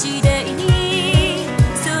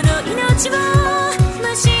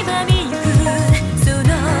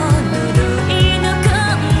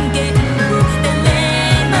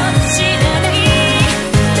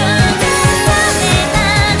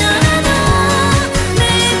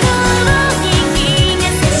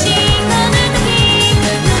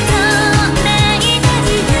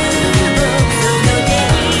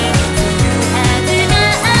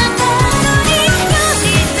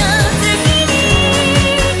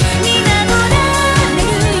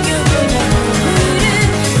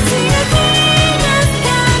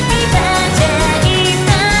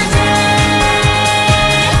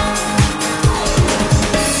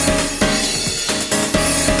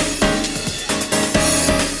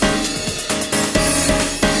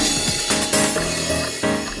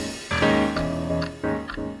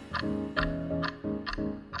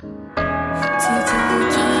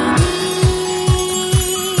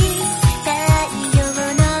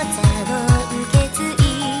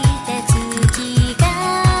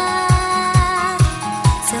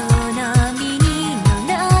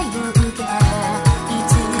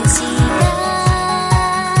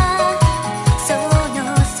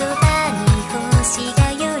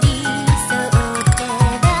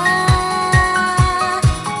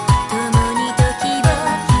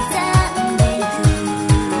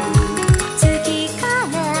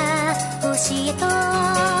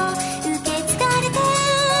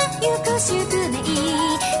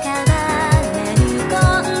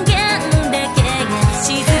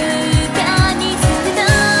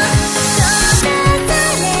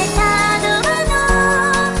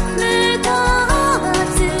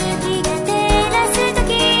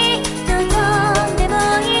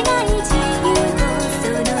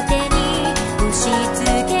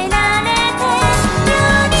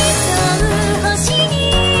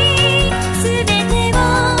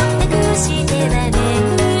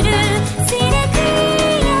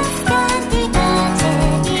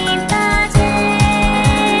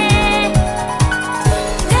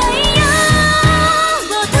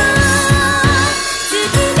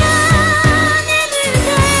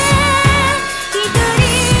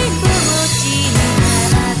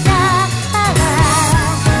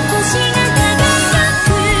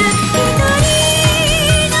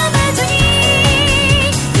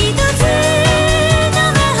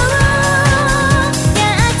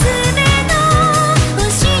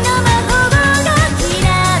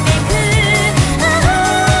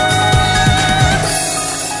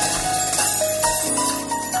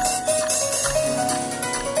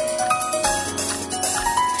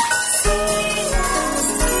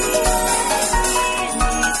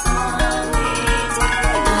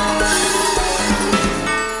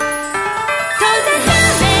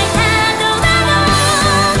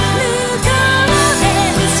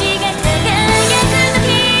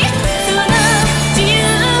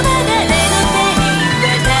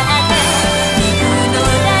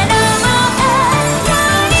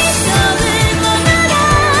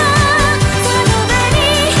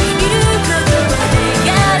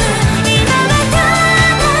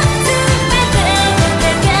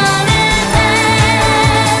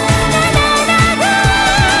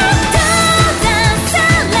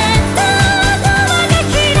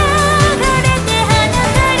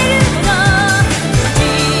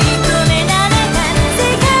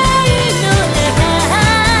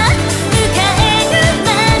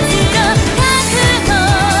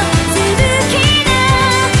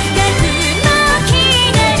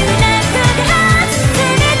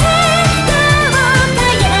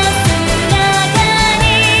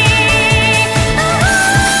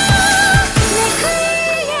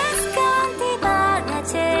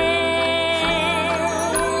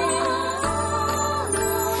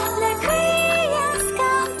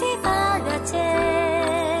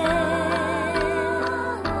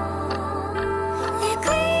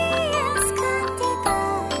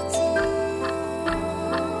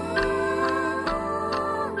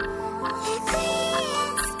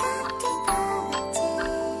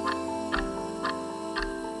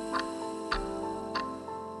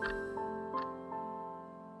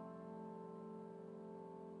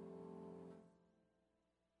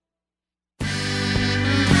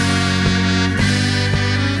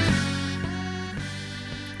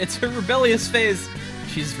It's her rebellious phase.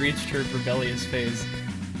 She's reached her rebellious phase.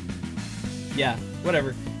 Yeah,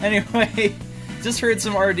 whatever. Anyway, just heard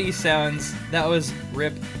some RD sounds. That was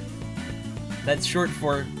RIP. That's short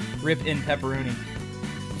for Rip in Pepperoni.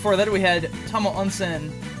 Before that, we had Tamo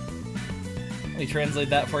Onsen. Let me translate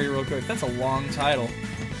that for you real quick. That's a long title.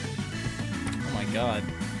 Oh my god.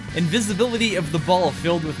 Invisibility of the ball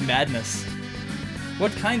filled with madness.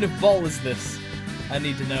 What kind of ball is this? I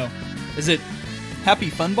need to know. Is it Happy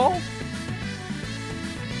Fun Ball?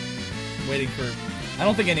 Waiting for... I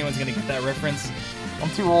don't think anyone's gonna get that reference. I'm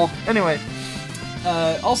too old. Anyway.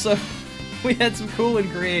 Also, we had some Cool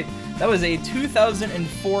and Create. That was a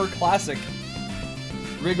 2004 classic.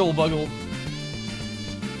 Wriggle Buggle.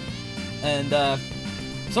 And,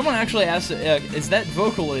 someone actually asked, is that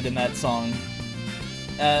Vocaloid in that song?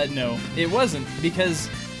 No, it wasn't, because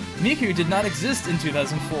Miku did not exist in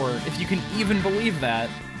 2004, if you can even believe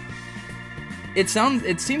that. It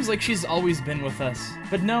seems like she's always been with us,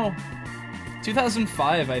 but no.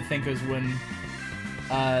 2005, I think, was when,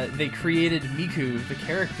 they created Miku, the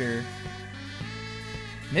character.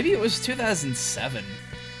 Maybe it was 2007.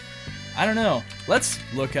 I don't know. Let's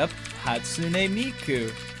look up Hatsune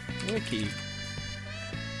Miku Wiki.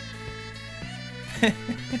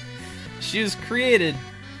 She was created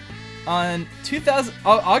on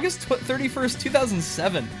August 31st,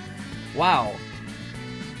 2007. Wow.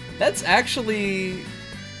 That's actually...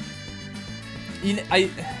 You know,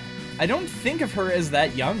 I don't think of her as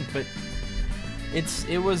that young, but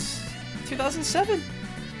it was 2007.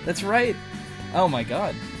 That's right. Oh my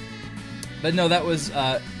god. But no, that was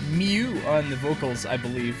Miu on the vocals, I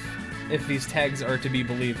believe, if these tags are to be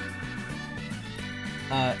believed.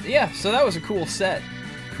 Yeah, so that was a cool set.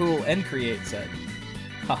 Cool and Create set.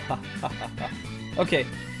 Okay,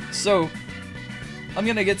 so I'm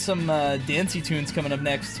gonna get some dancey tunes coming up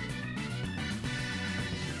next.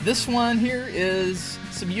 This one here is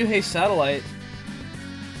some Yuhei Satellite,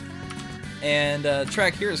 and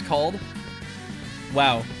track here is called...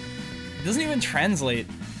 Wow, it doesn't even translate.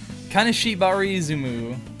 Kaneshibari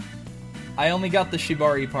Zumu. I only got the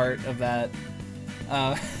Shibari part of that.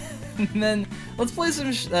 And then let's play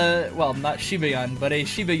some, well, not Shibayan, but a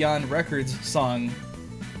Shibayan Records song.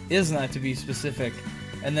 Is not to be specific.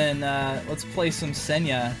 And then let's play some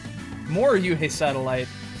Senya. More Yuhei Satellite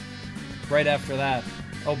right after that.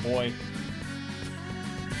 Oh boy. 「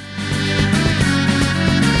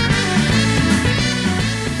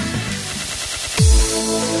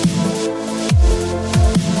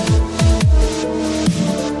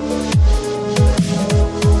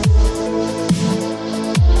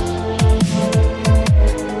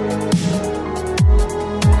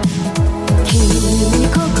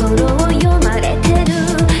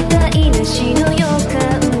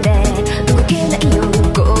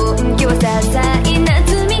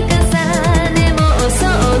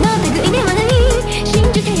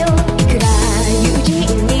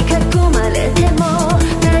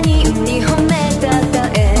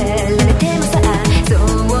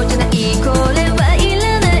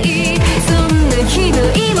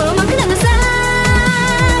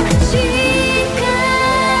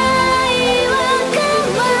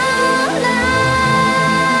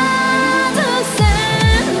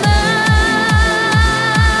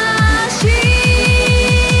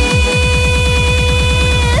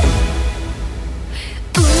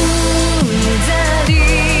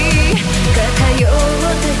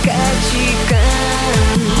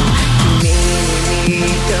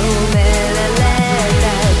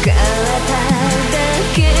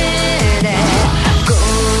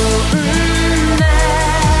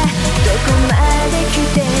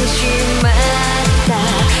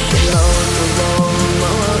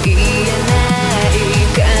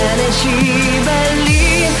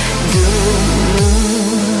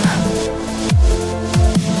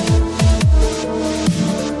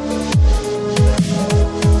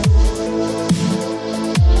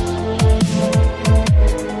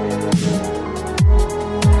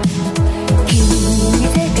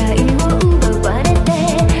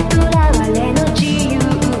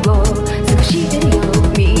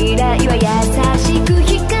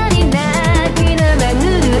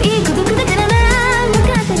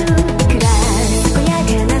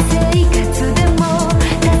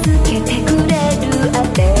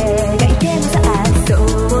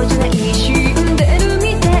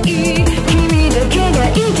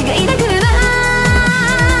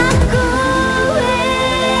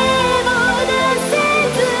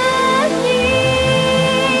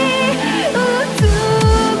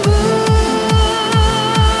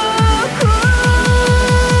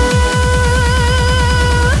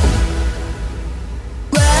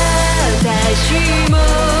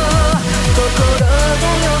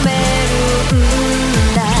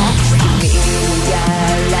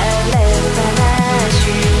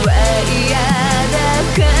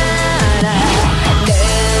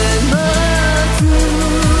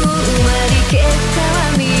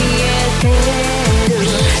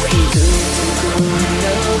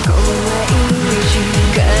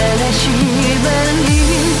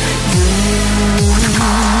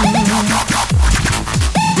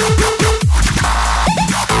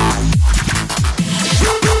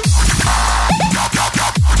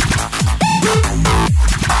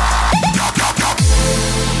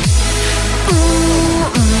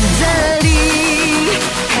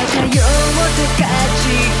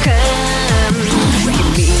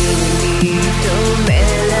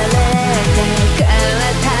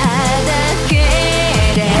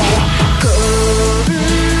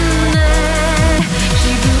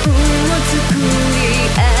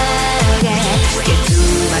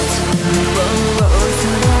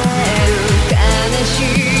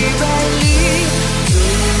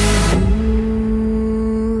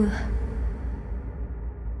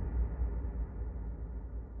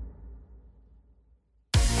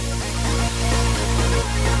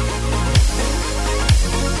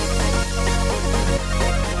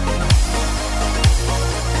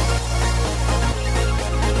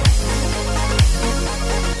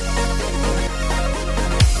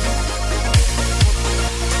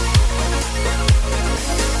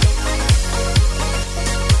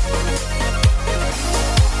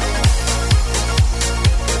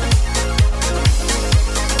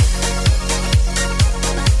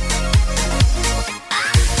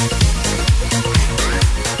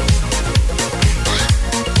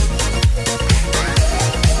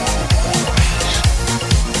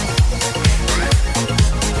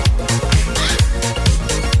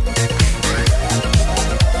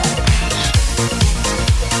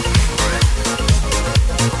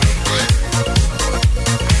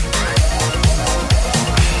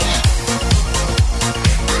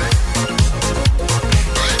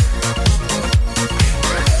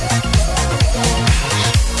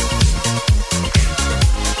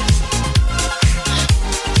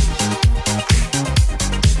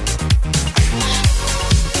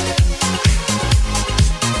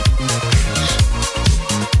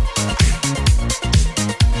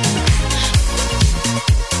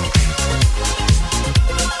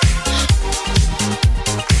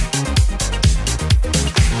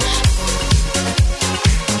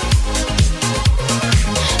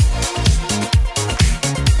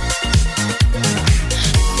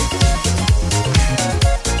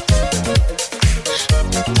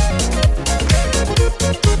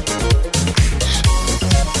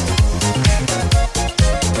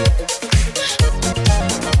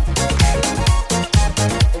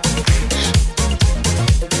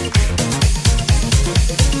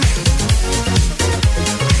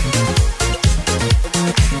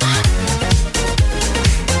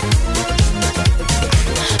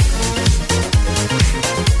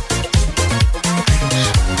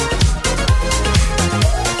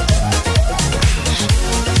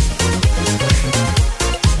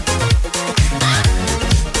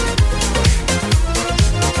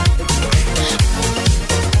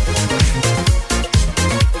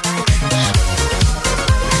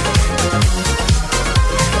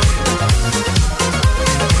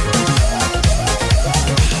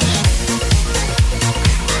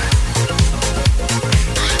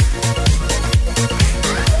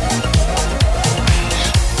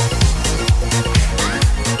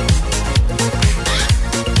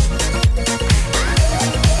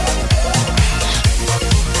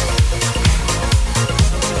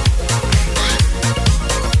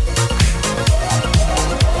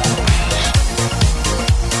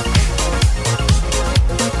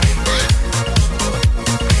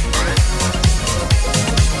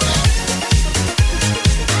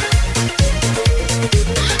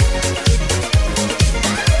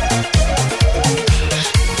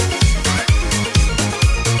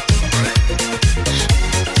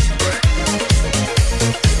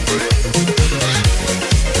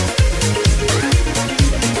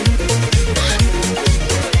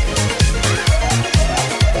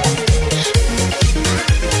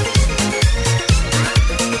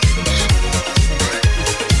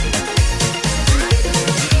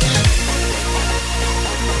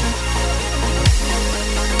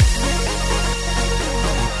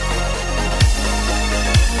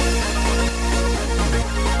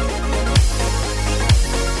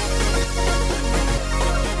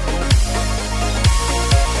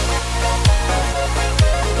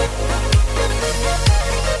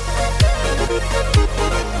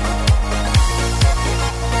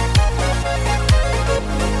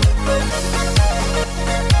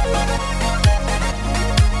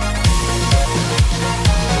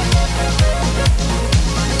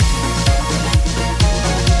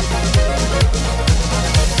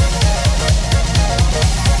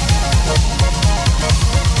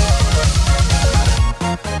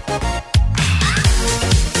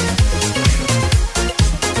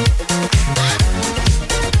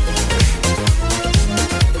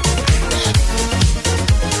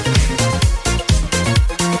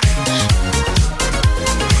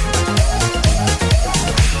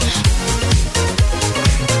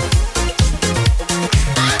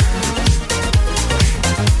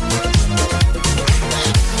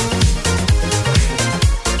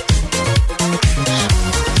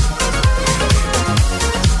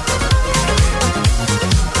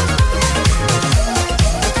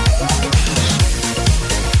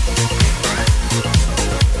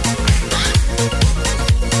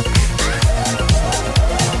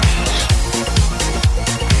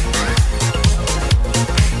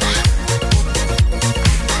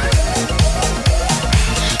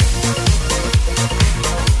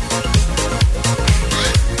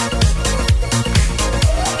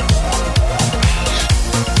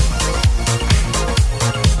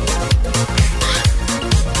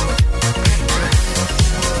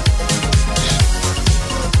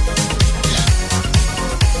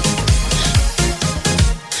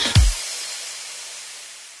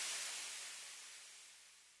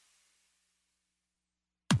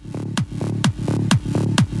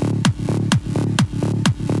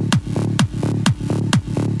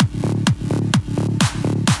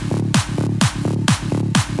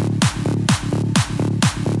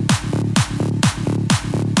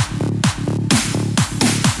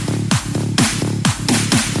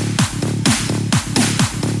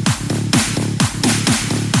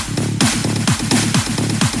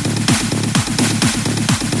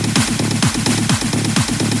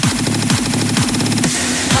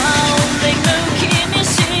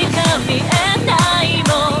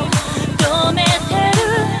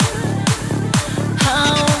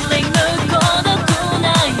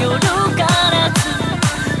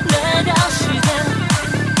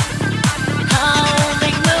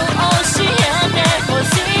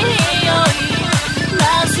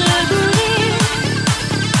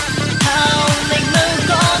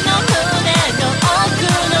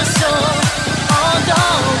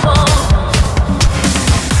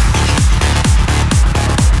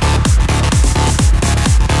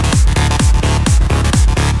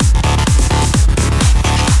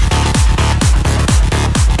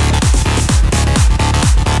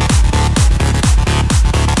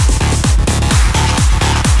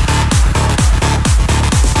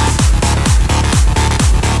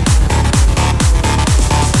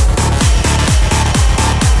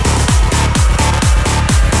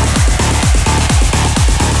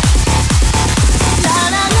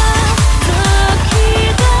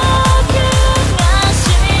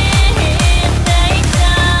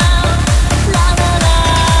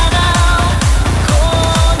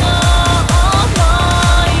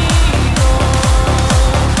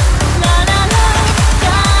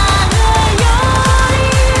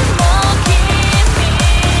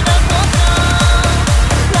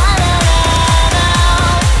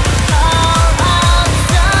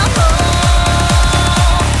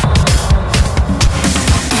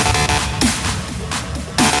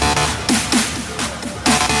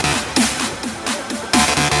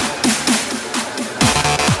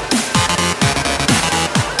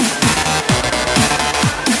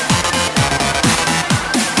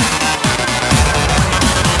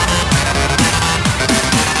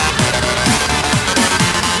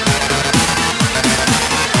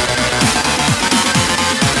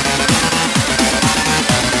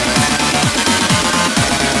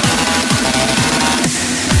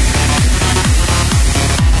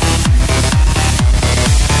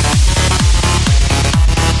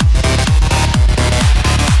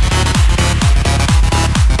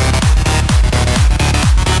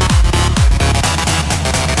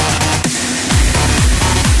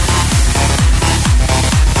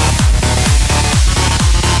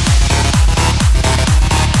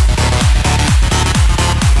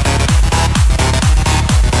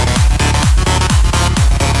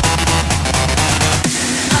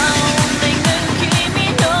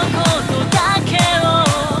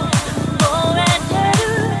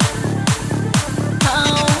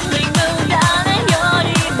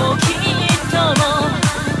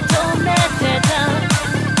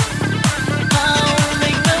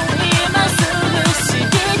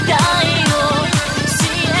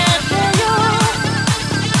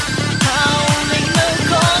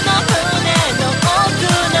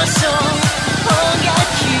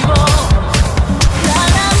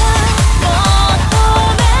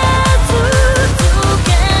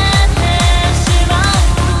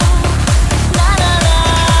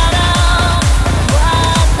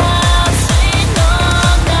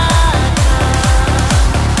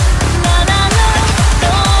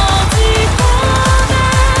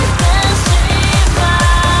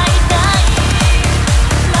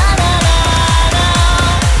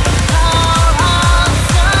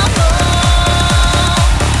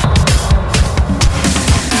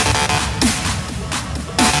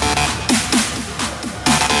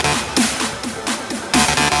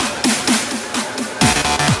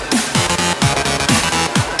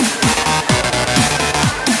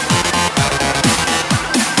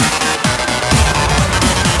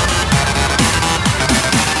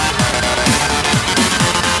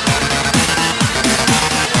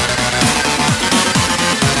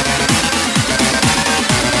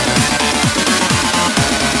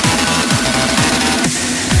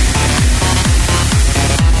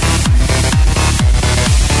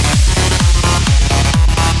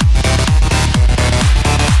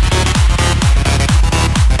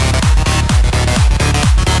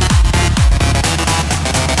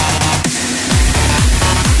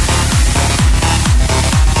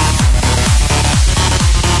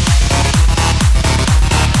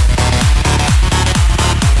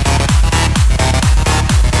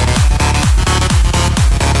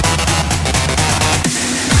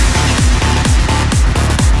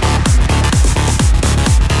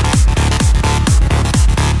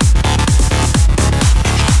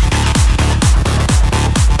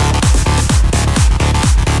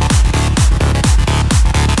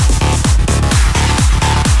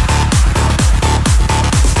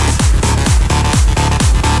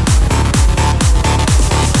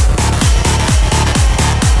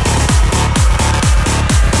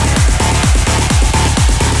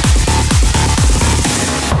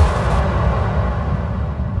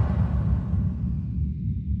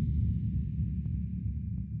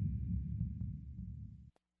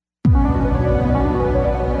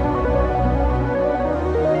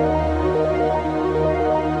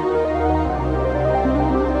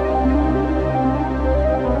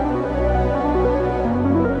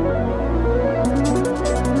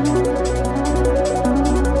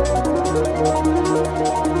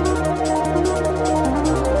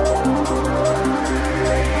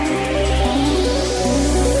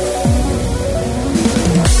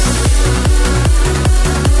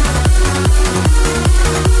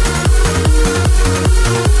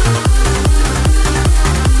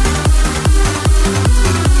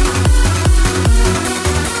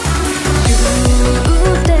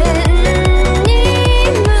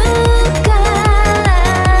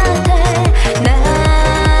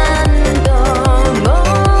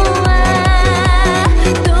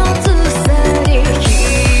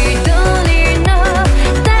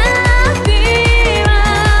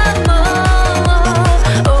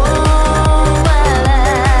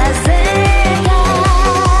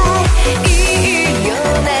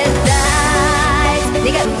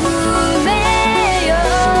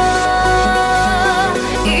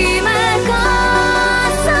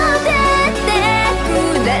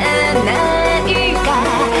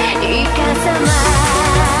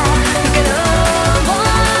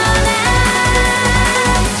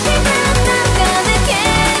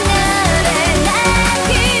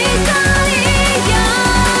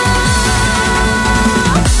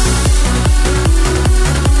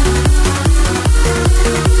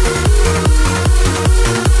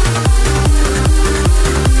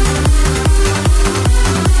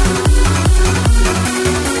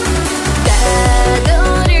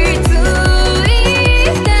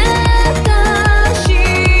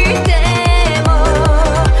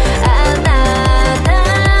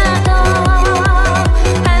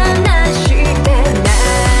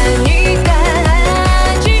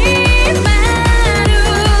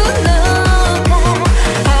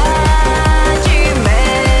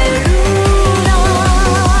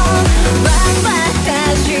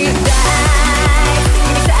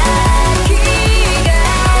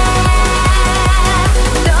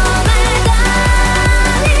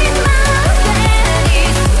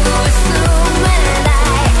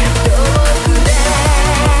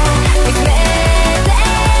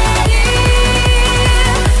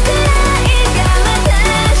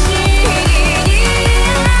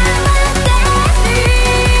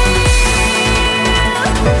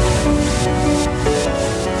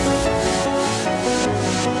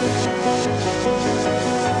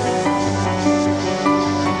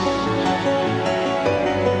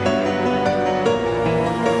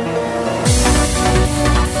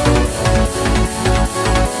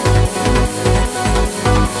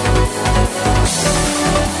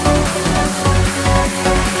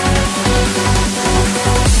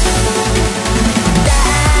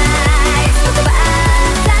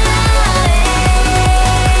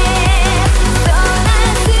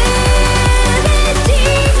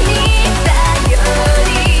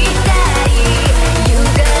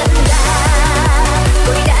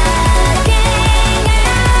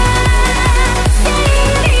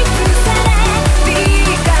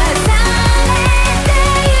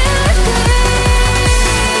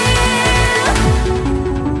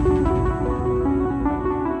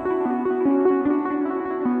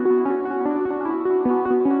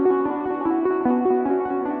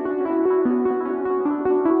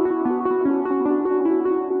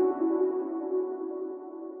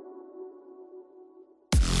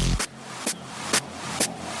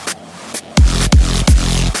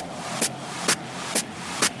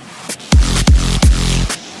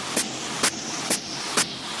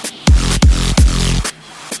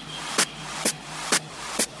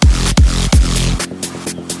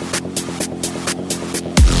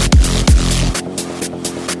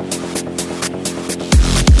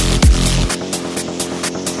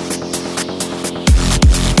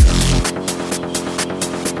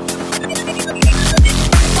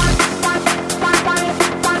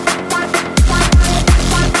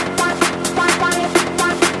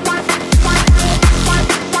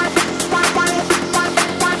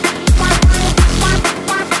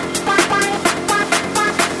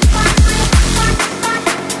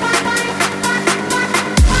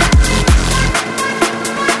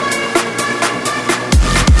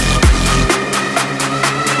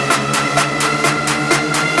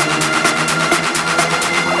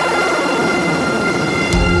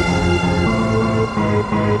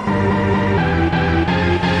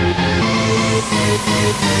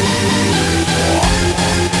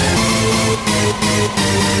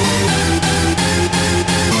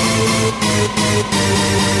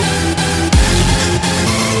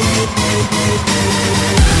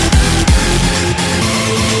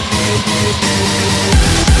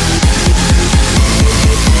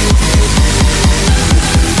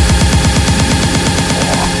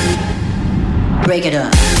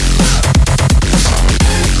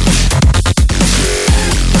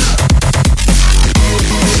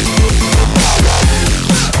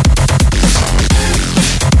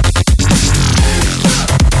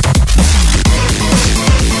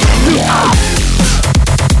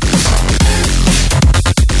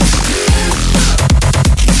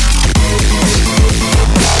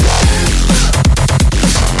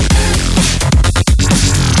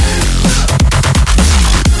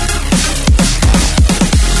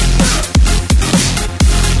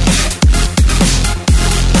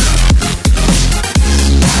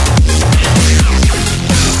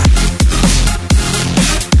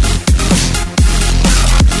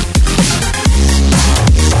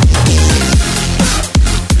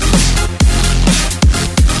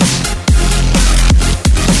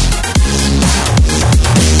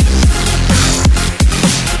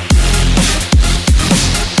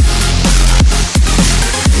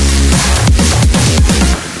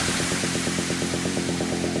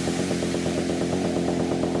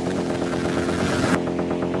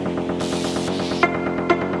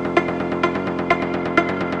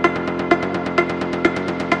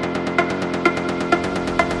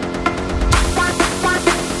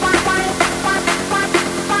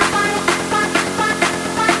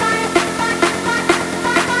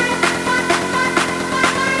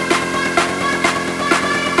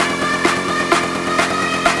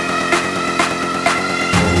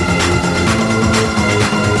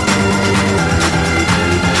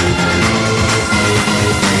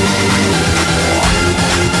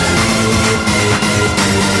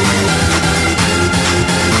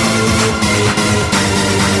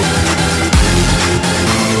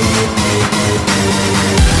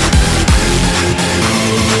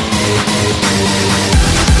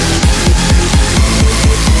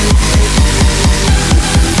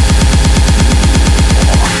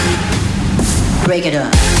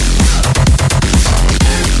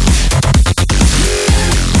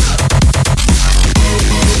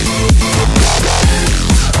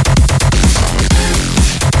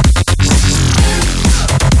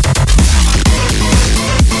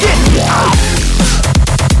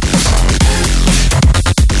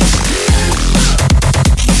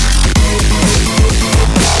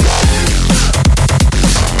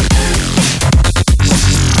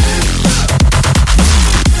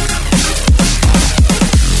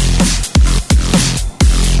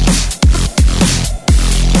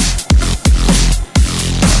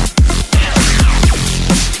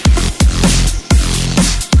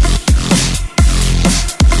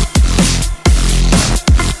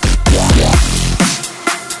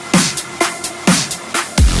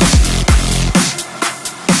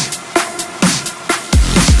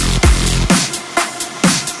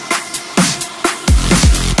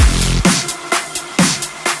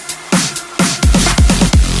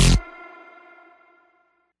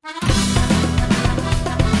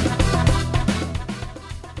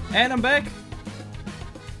And I'm back.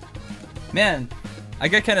 Man, I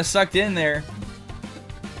got kind of sucked in there.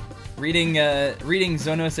 Reading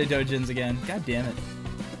Zonose Dojins again. God damn it.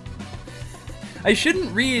 I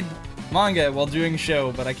shouldn't read manga while doing a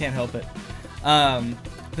show, but I can't help it.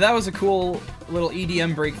 That was a cool little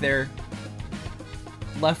EDM break there.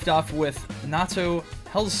 Left off with Nato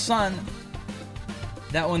Hell's Sun.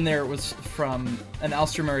 That one there was from an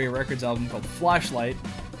Alstromeria Records album called Flashlight.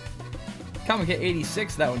 Comic Hit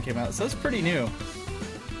 86, that one came out, so that's pretty new.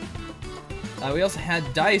 We also had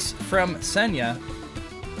Dice from Senya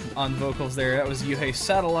on vocals there. That was Yuhei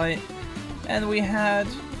Satellite. And we had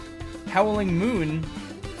Howling Moon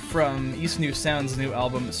from East New Sound's new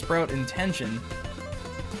album, Sprout Intention.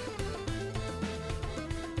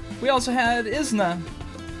 We also had Izna,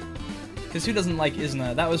 because who doesn't like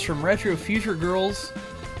Izna? That was from Retro Future Girls.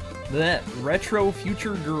 Retro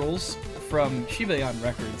Future Girls from Shibayan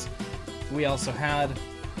Records. We also had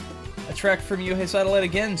a track from Yuhei Satellite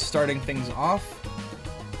again, starting things off.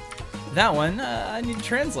 That one, I need to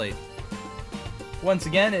translate. Once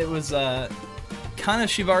again, it was Kana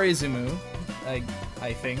Shibari Zumu,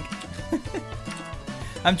 I think.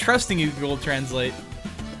 I'm trusting you, Google Translate.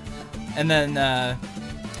 And then,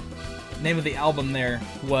 name of the album there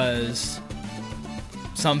was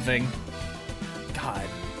something. God,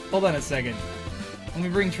 hold on a second. Let me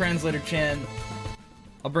bring Translator Chan.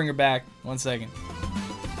 I'll bring her back. 1 second.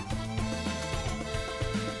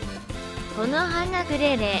 この花く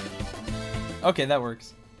れれ Okay, that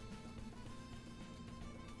works.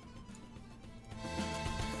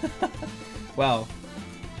 Wow.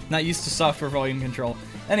 Not used to software volume control.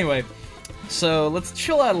 Anyway, so let's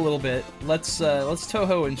chill out a little bit. Let's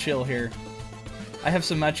Touhou and chill here. I have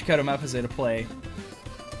some Machikado Mapuze to play.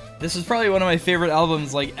 This is probably one of my favorite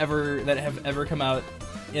albums like ever that have ever come out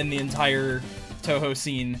in the entire Touhou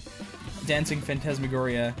scene. Dancing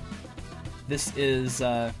Phantasmagoria. This is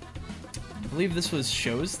I believe this was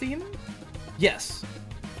Show's theme? Yes.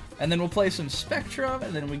 And then we'll play some Spectrum,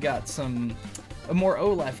 and then we got a more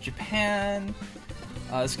Olaf Japan.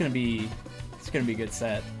 It's gonna be a good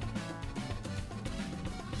set.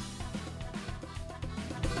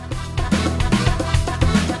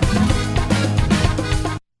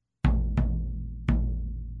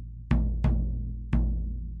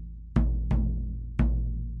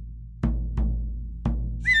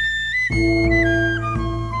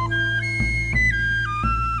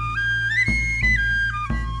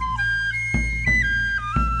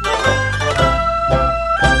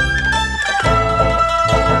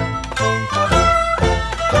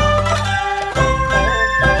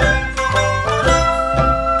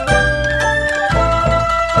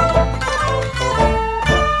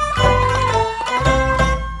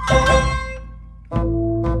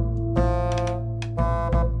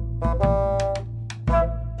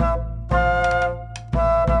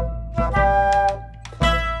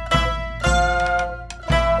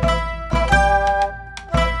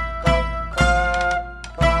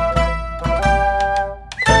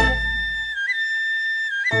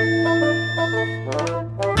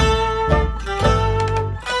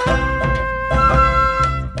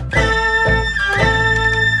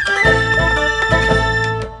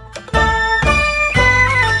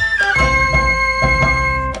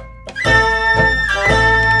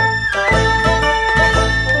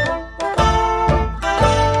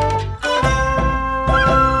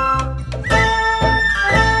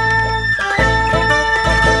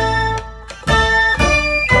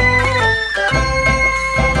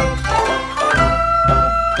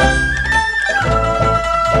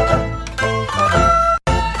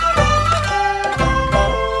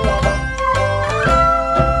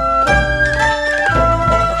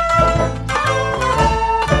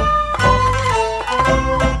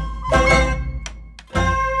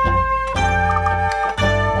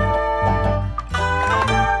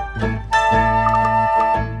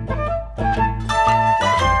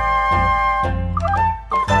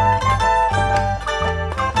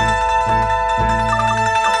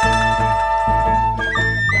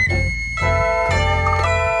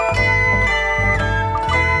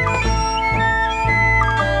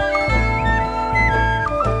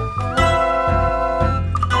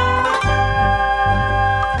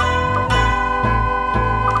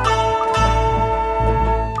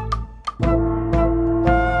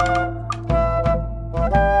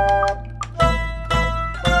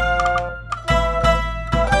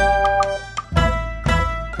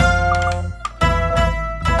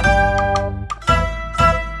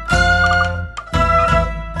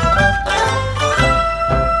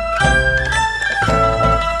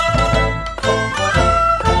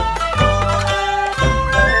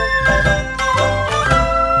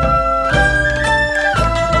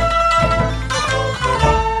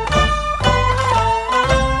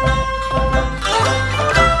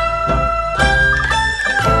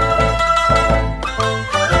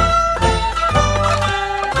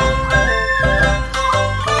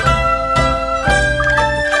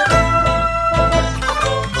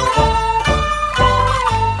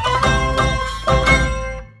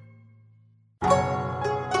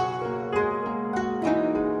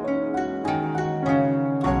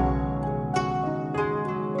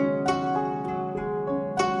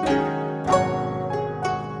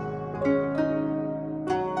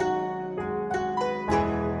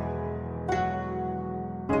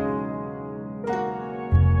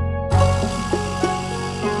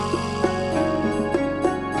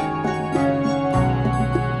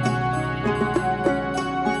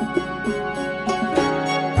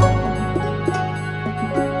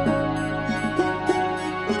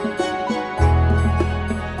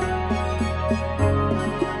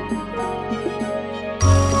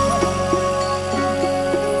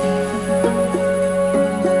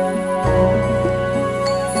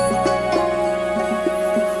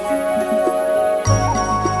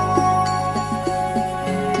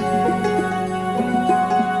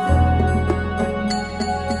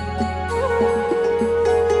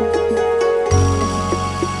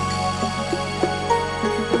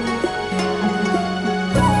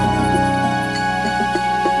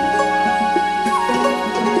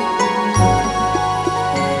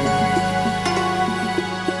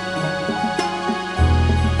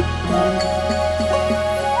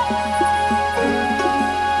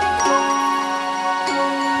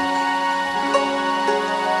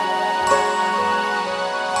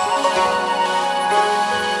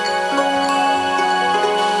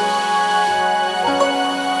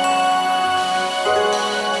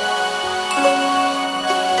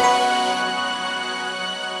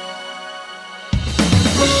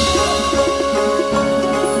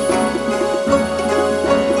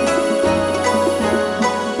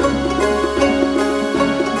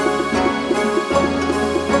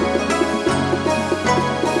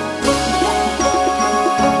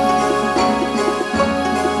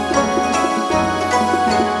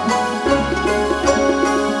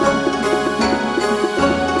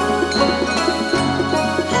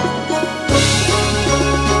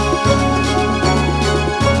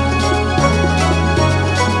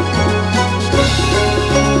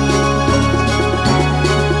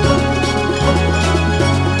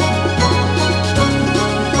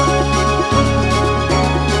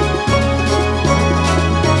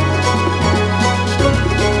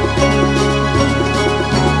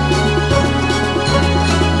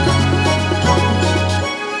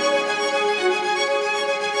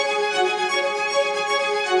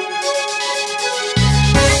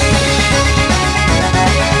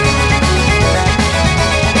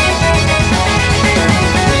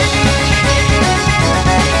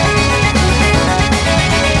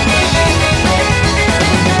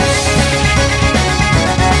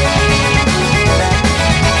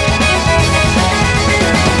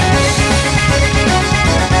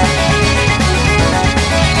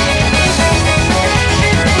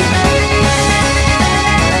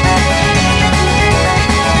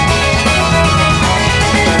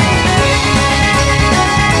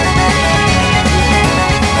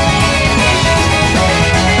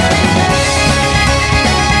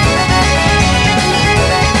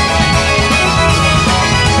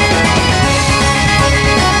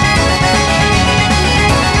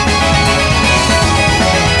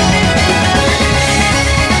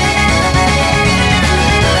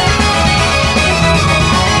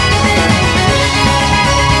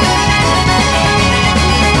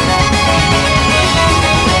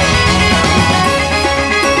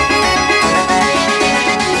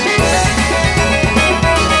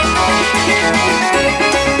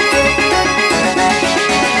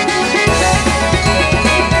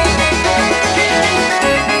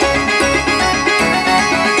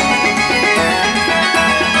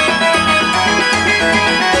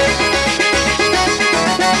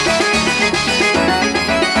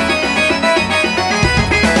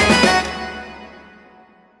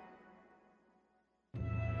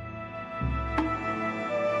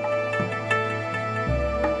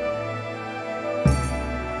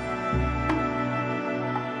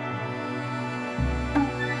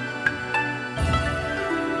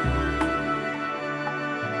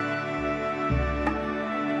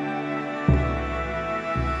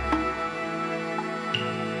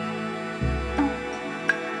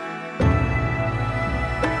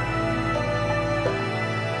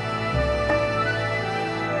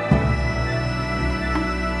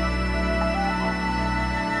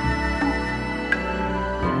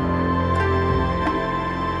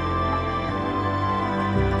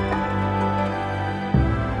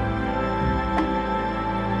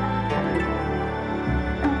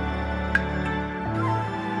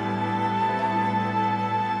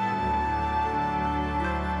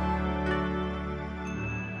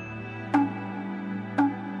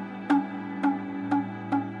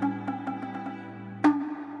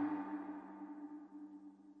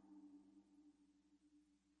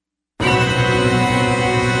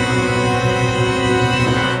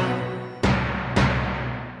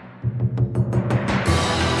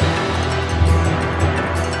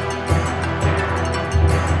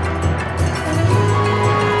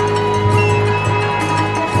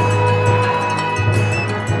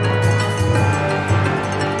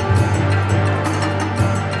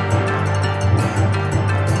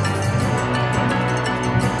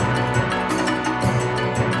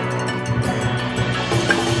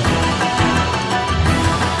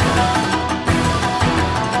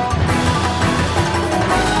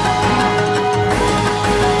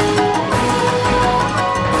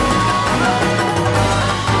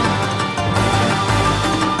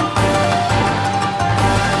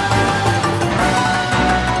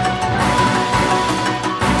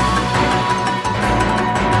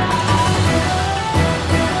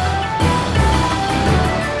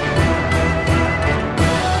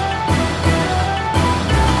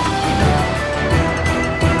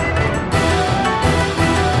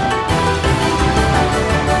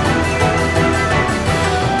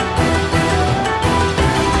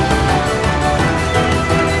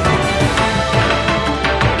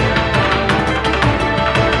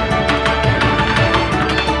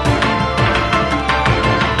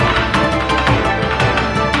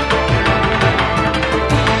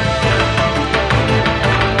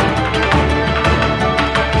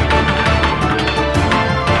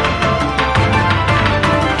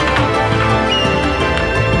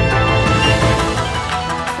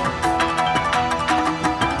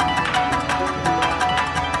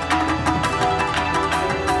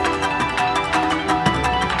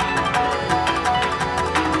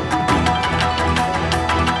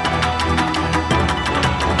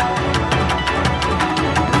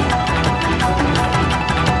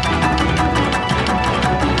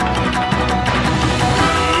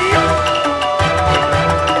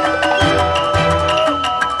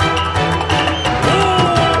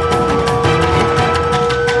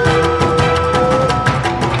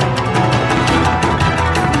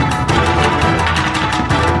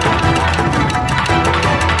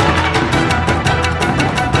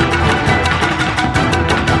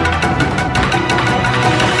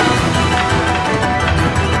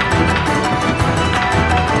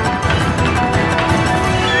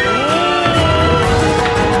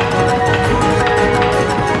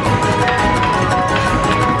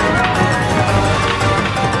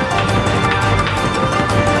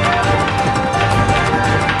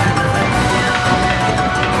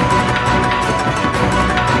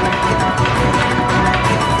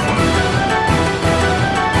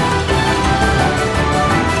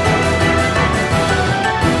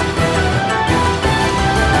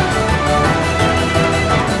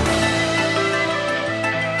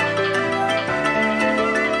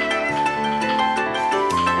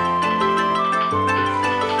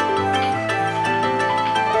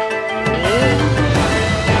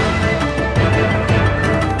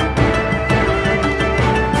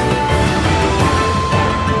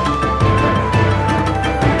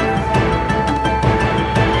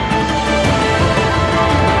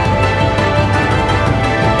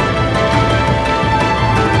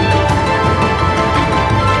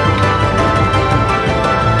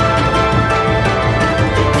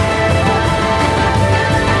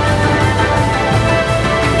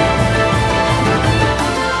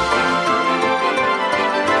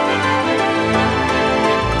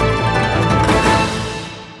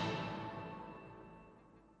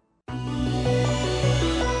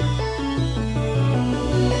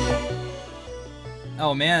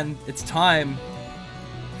 Oh man, it's time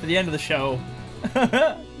for the end of the show.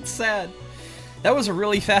 It's sad. That was a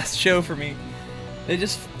really fast show for me. It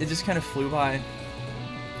just kind of flew by.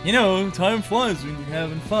 You know, time flies when you're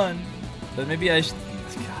having fun. But maybe I should...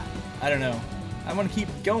 God, I don't know. I want to keep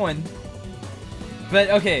going. But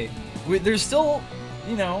okay, there's still,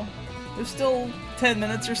 you know, there's still 10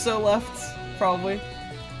 minutes or so left, probably.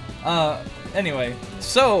 Anyway,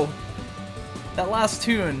 so that last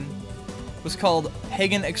tune was called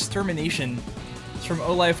Pagan Extermination. It's from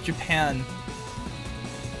O-Life Japan.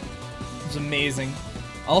 It was amazing.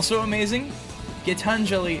 Also amazing,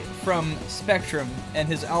 Gitanjali from Spectrum and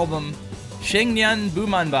his album Shengnyan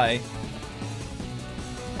Bumanbai.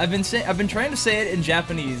 I've been trying to say it in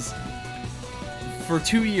Japanese for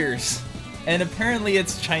 2 years, and apparently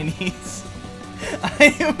it's Chinese.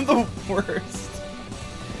 I am the worst.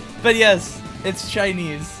 But yes, it's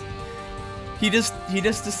Chinese. He just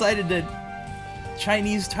decided to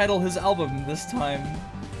Chinese title his album this time.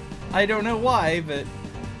 I don't know why, but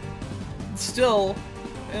still,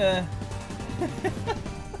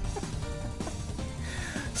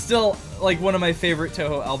 still like one of my favorite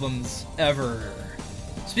Touhou albums ever.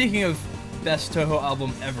 Speaking of best Touhou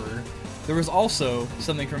album ever, there was also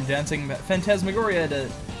something from Dancing Phantasmagoria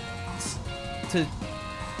to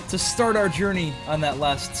start our journey on that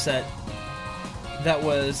last set. That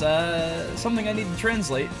was something I need to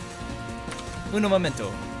translate. Uno momento.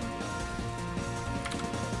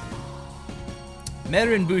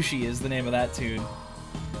 Merin Bushi is the name of that tune.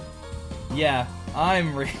 Yeah, I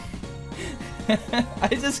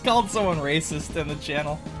just called someone racist in the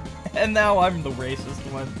channel, and now I'm the racist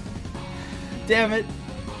one. Damn it.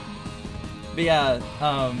 But yeah,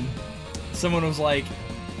 someone was like,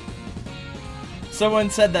 someone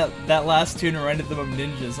said that last tune reminded them of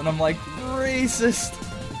ninjas, and I'm like, racist.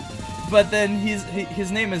 But then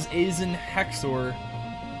his name is Aizen Hexor,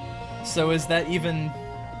 so is that even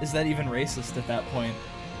racist at that point?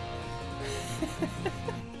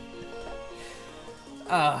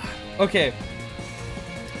 Okay.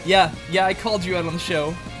 Yeah, I called you out on the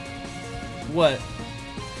show. What?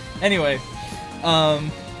 Anyway,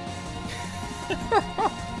 I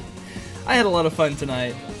had a lot of fun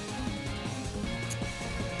tonight.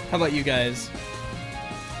 How about you guys?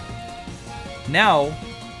 Now,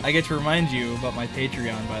 I get to remind you about my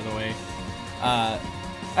Patreon, by the way.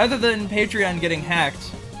 Other than Patreon getting hacked,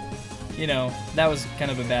 you know, that was kind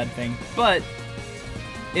of a bad thing. But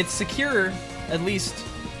it's secure, at least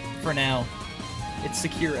for now. It's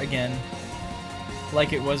secure again,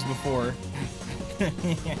 like it was before.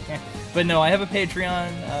 But no, I have a Patreon,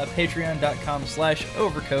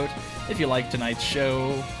 patreon.com/overcoat, if you like tonight's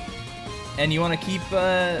show, and you want to keep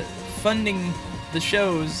funding the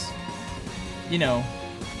shows, you know,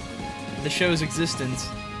 the show's existence.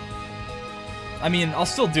 I mean, I'll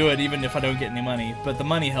still do it even if I don't get any money, but the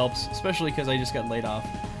money helps, especially because I just got laid off.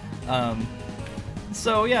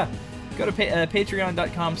 So yeah, go to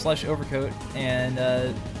patreon.com/overcoat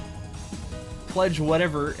and pledge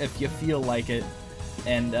whatever if you feel like it,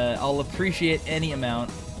 and I'll appreciate any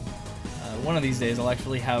amount. One of these days I'll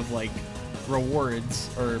actually have like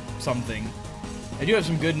rewards or something. I do have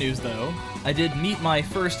some good news though. I did meet my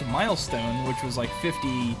first milestone, which was like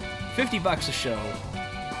 50 bucks a show.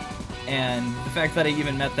 And the fact that I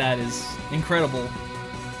even met that is incredible.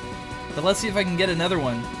 But let's see if I can get another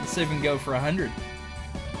one. Let's see if we can go for 100.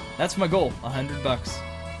 That's my goal, 100 bucks.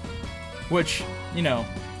 Which, you know,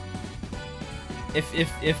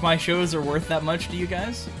 if my shows are worth that much to you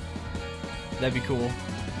guys, that'd be cool.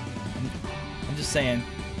 I'm just saying.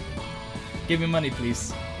 Give me money,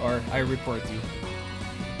 please, or I report you.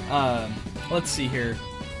 Let's see here.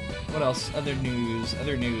 What else? Other news.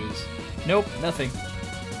 Nope, nothing.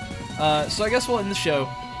 So I guess we'll end the show.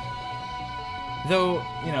 Though,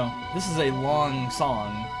 you know, this is a long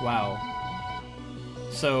song. Wow.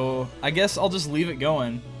 So I guess I'll just leave it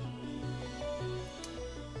going.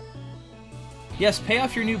 Yes, pay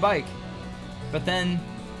off your new bike, but then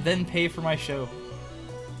pay for my show.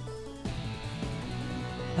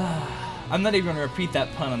 I'm not even gonna repeat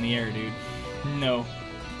that pun on the air, dude. No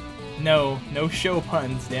show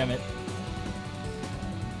puns, damn it.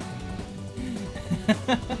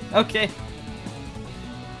 Okay.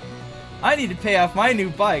 I need to pay off my new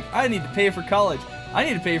bike. I need to pay for college. I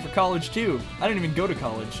need to pay for college too. I didn't even go to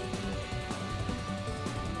college.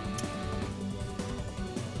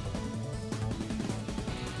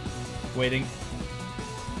 Waiting.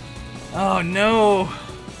 Oh no!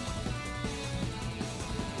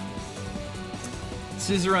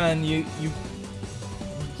 Suzerain, you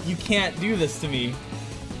can't do this to me.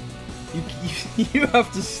 You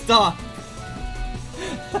have to stop.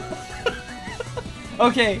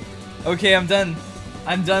 Okay, I'm done.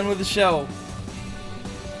 I'm done with the show.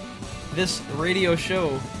 This radio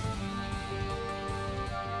show.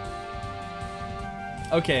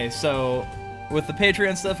 Okay, so with the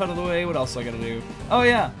Patreon stuff out of the way, what else do I gotta do? Oh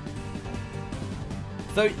yeah.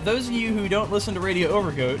 Those of you who don't listen to Radio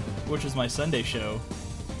Overcoat, which is my Sunday show,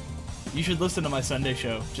 you should listen to my Sunday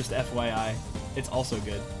show, just FYI. It's also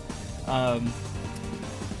good. But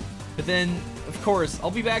then, of course, I'll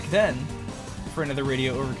be back then for another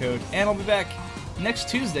Radio Overcoat, and I'll be back next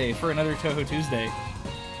Tuesday for another Touhou Tuesday.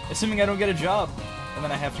 Assuming I don't get a job, and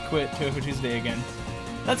then I have to quit Touhou Tuesday again.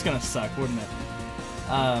 That's gonna suck, wouldn't it?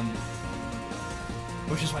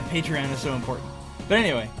 Which is why Patreon is so important. But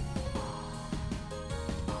anyway.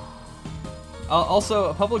 Also,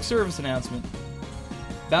 a public service announcement.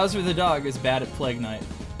 Bowser the dog is bad at Plague Night.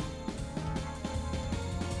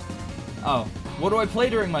 Oh, what do I play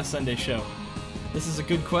during my Sunday show? This is a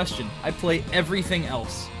good question. I play everything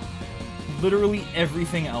else. Literally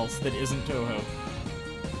everything else that isn't Touhou.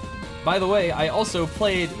 By the way, I also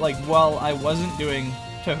played, like, while I wasn't doing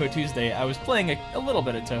Touhou Tuesday, I was playing a little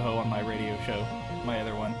bit of Touhou on my radio show, my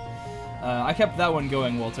other one. I kept that one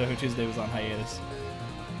going while Touhou Tuesday was on hiatus.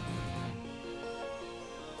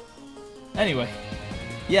 Anyway,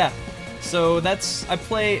 yeah, so that's, I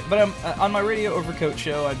play, but I'm, on my Radio Overcoat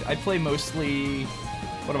show, I play mostly,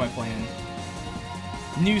 what am I playing?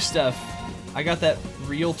 New stuff. I got that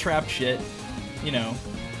real trap shit, you know,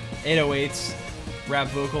 808s, rap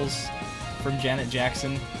vocals from Janet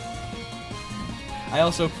Jackson. I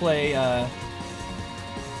also play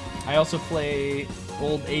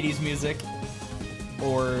old 80s music,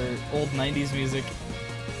 or old 90s music.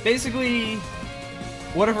 Basically,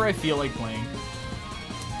 whatever I feel like playing.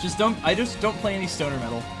 I just don't play any stoner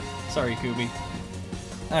metal. Sorry, Kubi.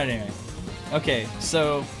 Anyway. Okay,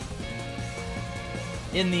 so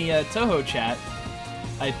in the Touhou chat,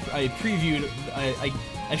 I previewed,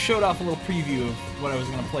 I showed off a little preview of what I was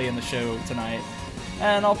going to play in the show tonight,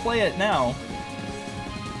 and I'll play it now.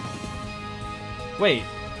 Wait.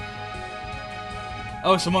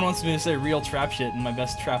 Oh, someone wants me to say real trap shit in my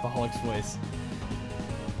best Trapaholic's voice.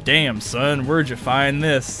 Damn, son, where'd you find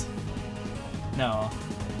this? No.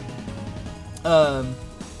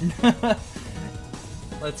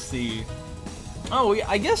 Let's see. Oh,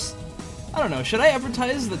 I guess, I don't know, should I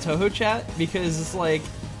advertise the Touhou chat? Because it's like,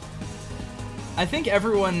 I think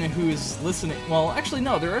everyone who's listening, well, actually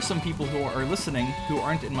no, there are some people who are listening who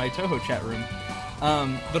aren't in my Touhou chat room.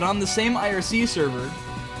 But on the same IRC server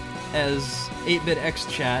as 8BitX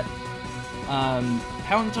chat,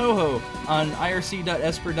 Pound Touhou on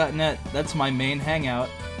irc.esper.net, that's my main hangout.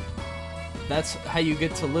 That's how you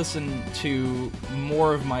get to listen to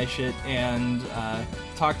more of my shit and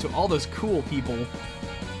talk to all those cool people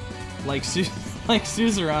like like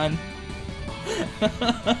Suzerain.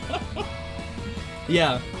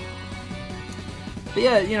 Yeah. But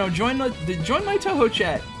yeah, you know, join my Touhou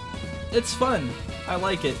chat. It's fun. I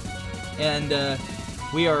like it. And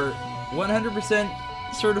we are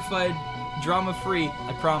 100% certified drama-free,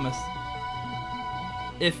 I promise.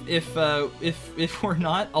 If we're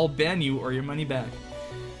not, I'll ban you or your money back.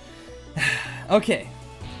 Okay.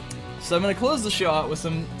 So I'm gonna close the show out with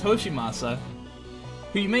some Toshimasa,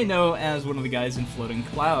 who you may know as one of the guys in Floating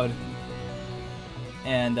Cloud.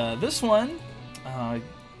 And this one,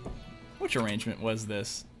 which arrangement was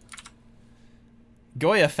this?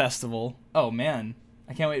 Goya Festival. Oh man,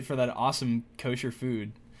 I can't wait for that awesome kosher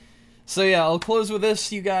food. So yeah, I'll close with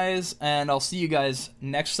this, you guys, and I'll see you guys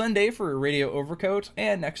next Sunday for Radio Overcoat,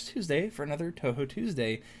 and next Tuesday for another Touhou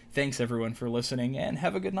Tuesday. Thanks everyone for listening, and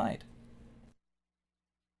have a good night.